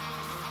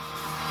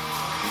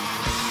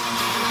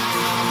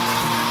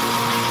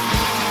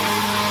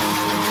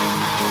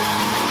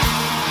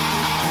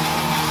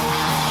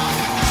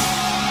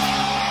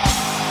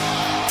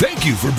 Thank you for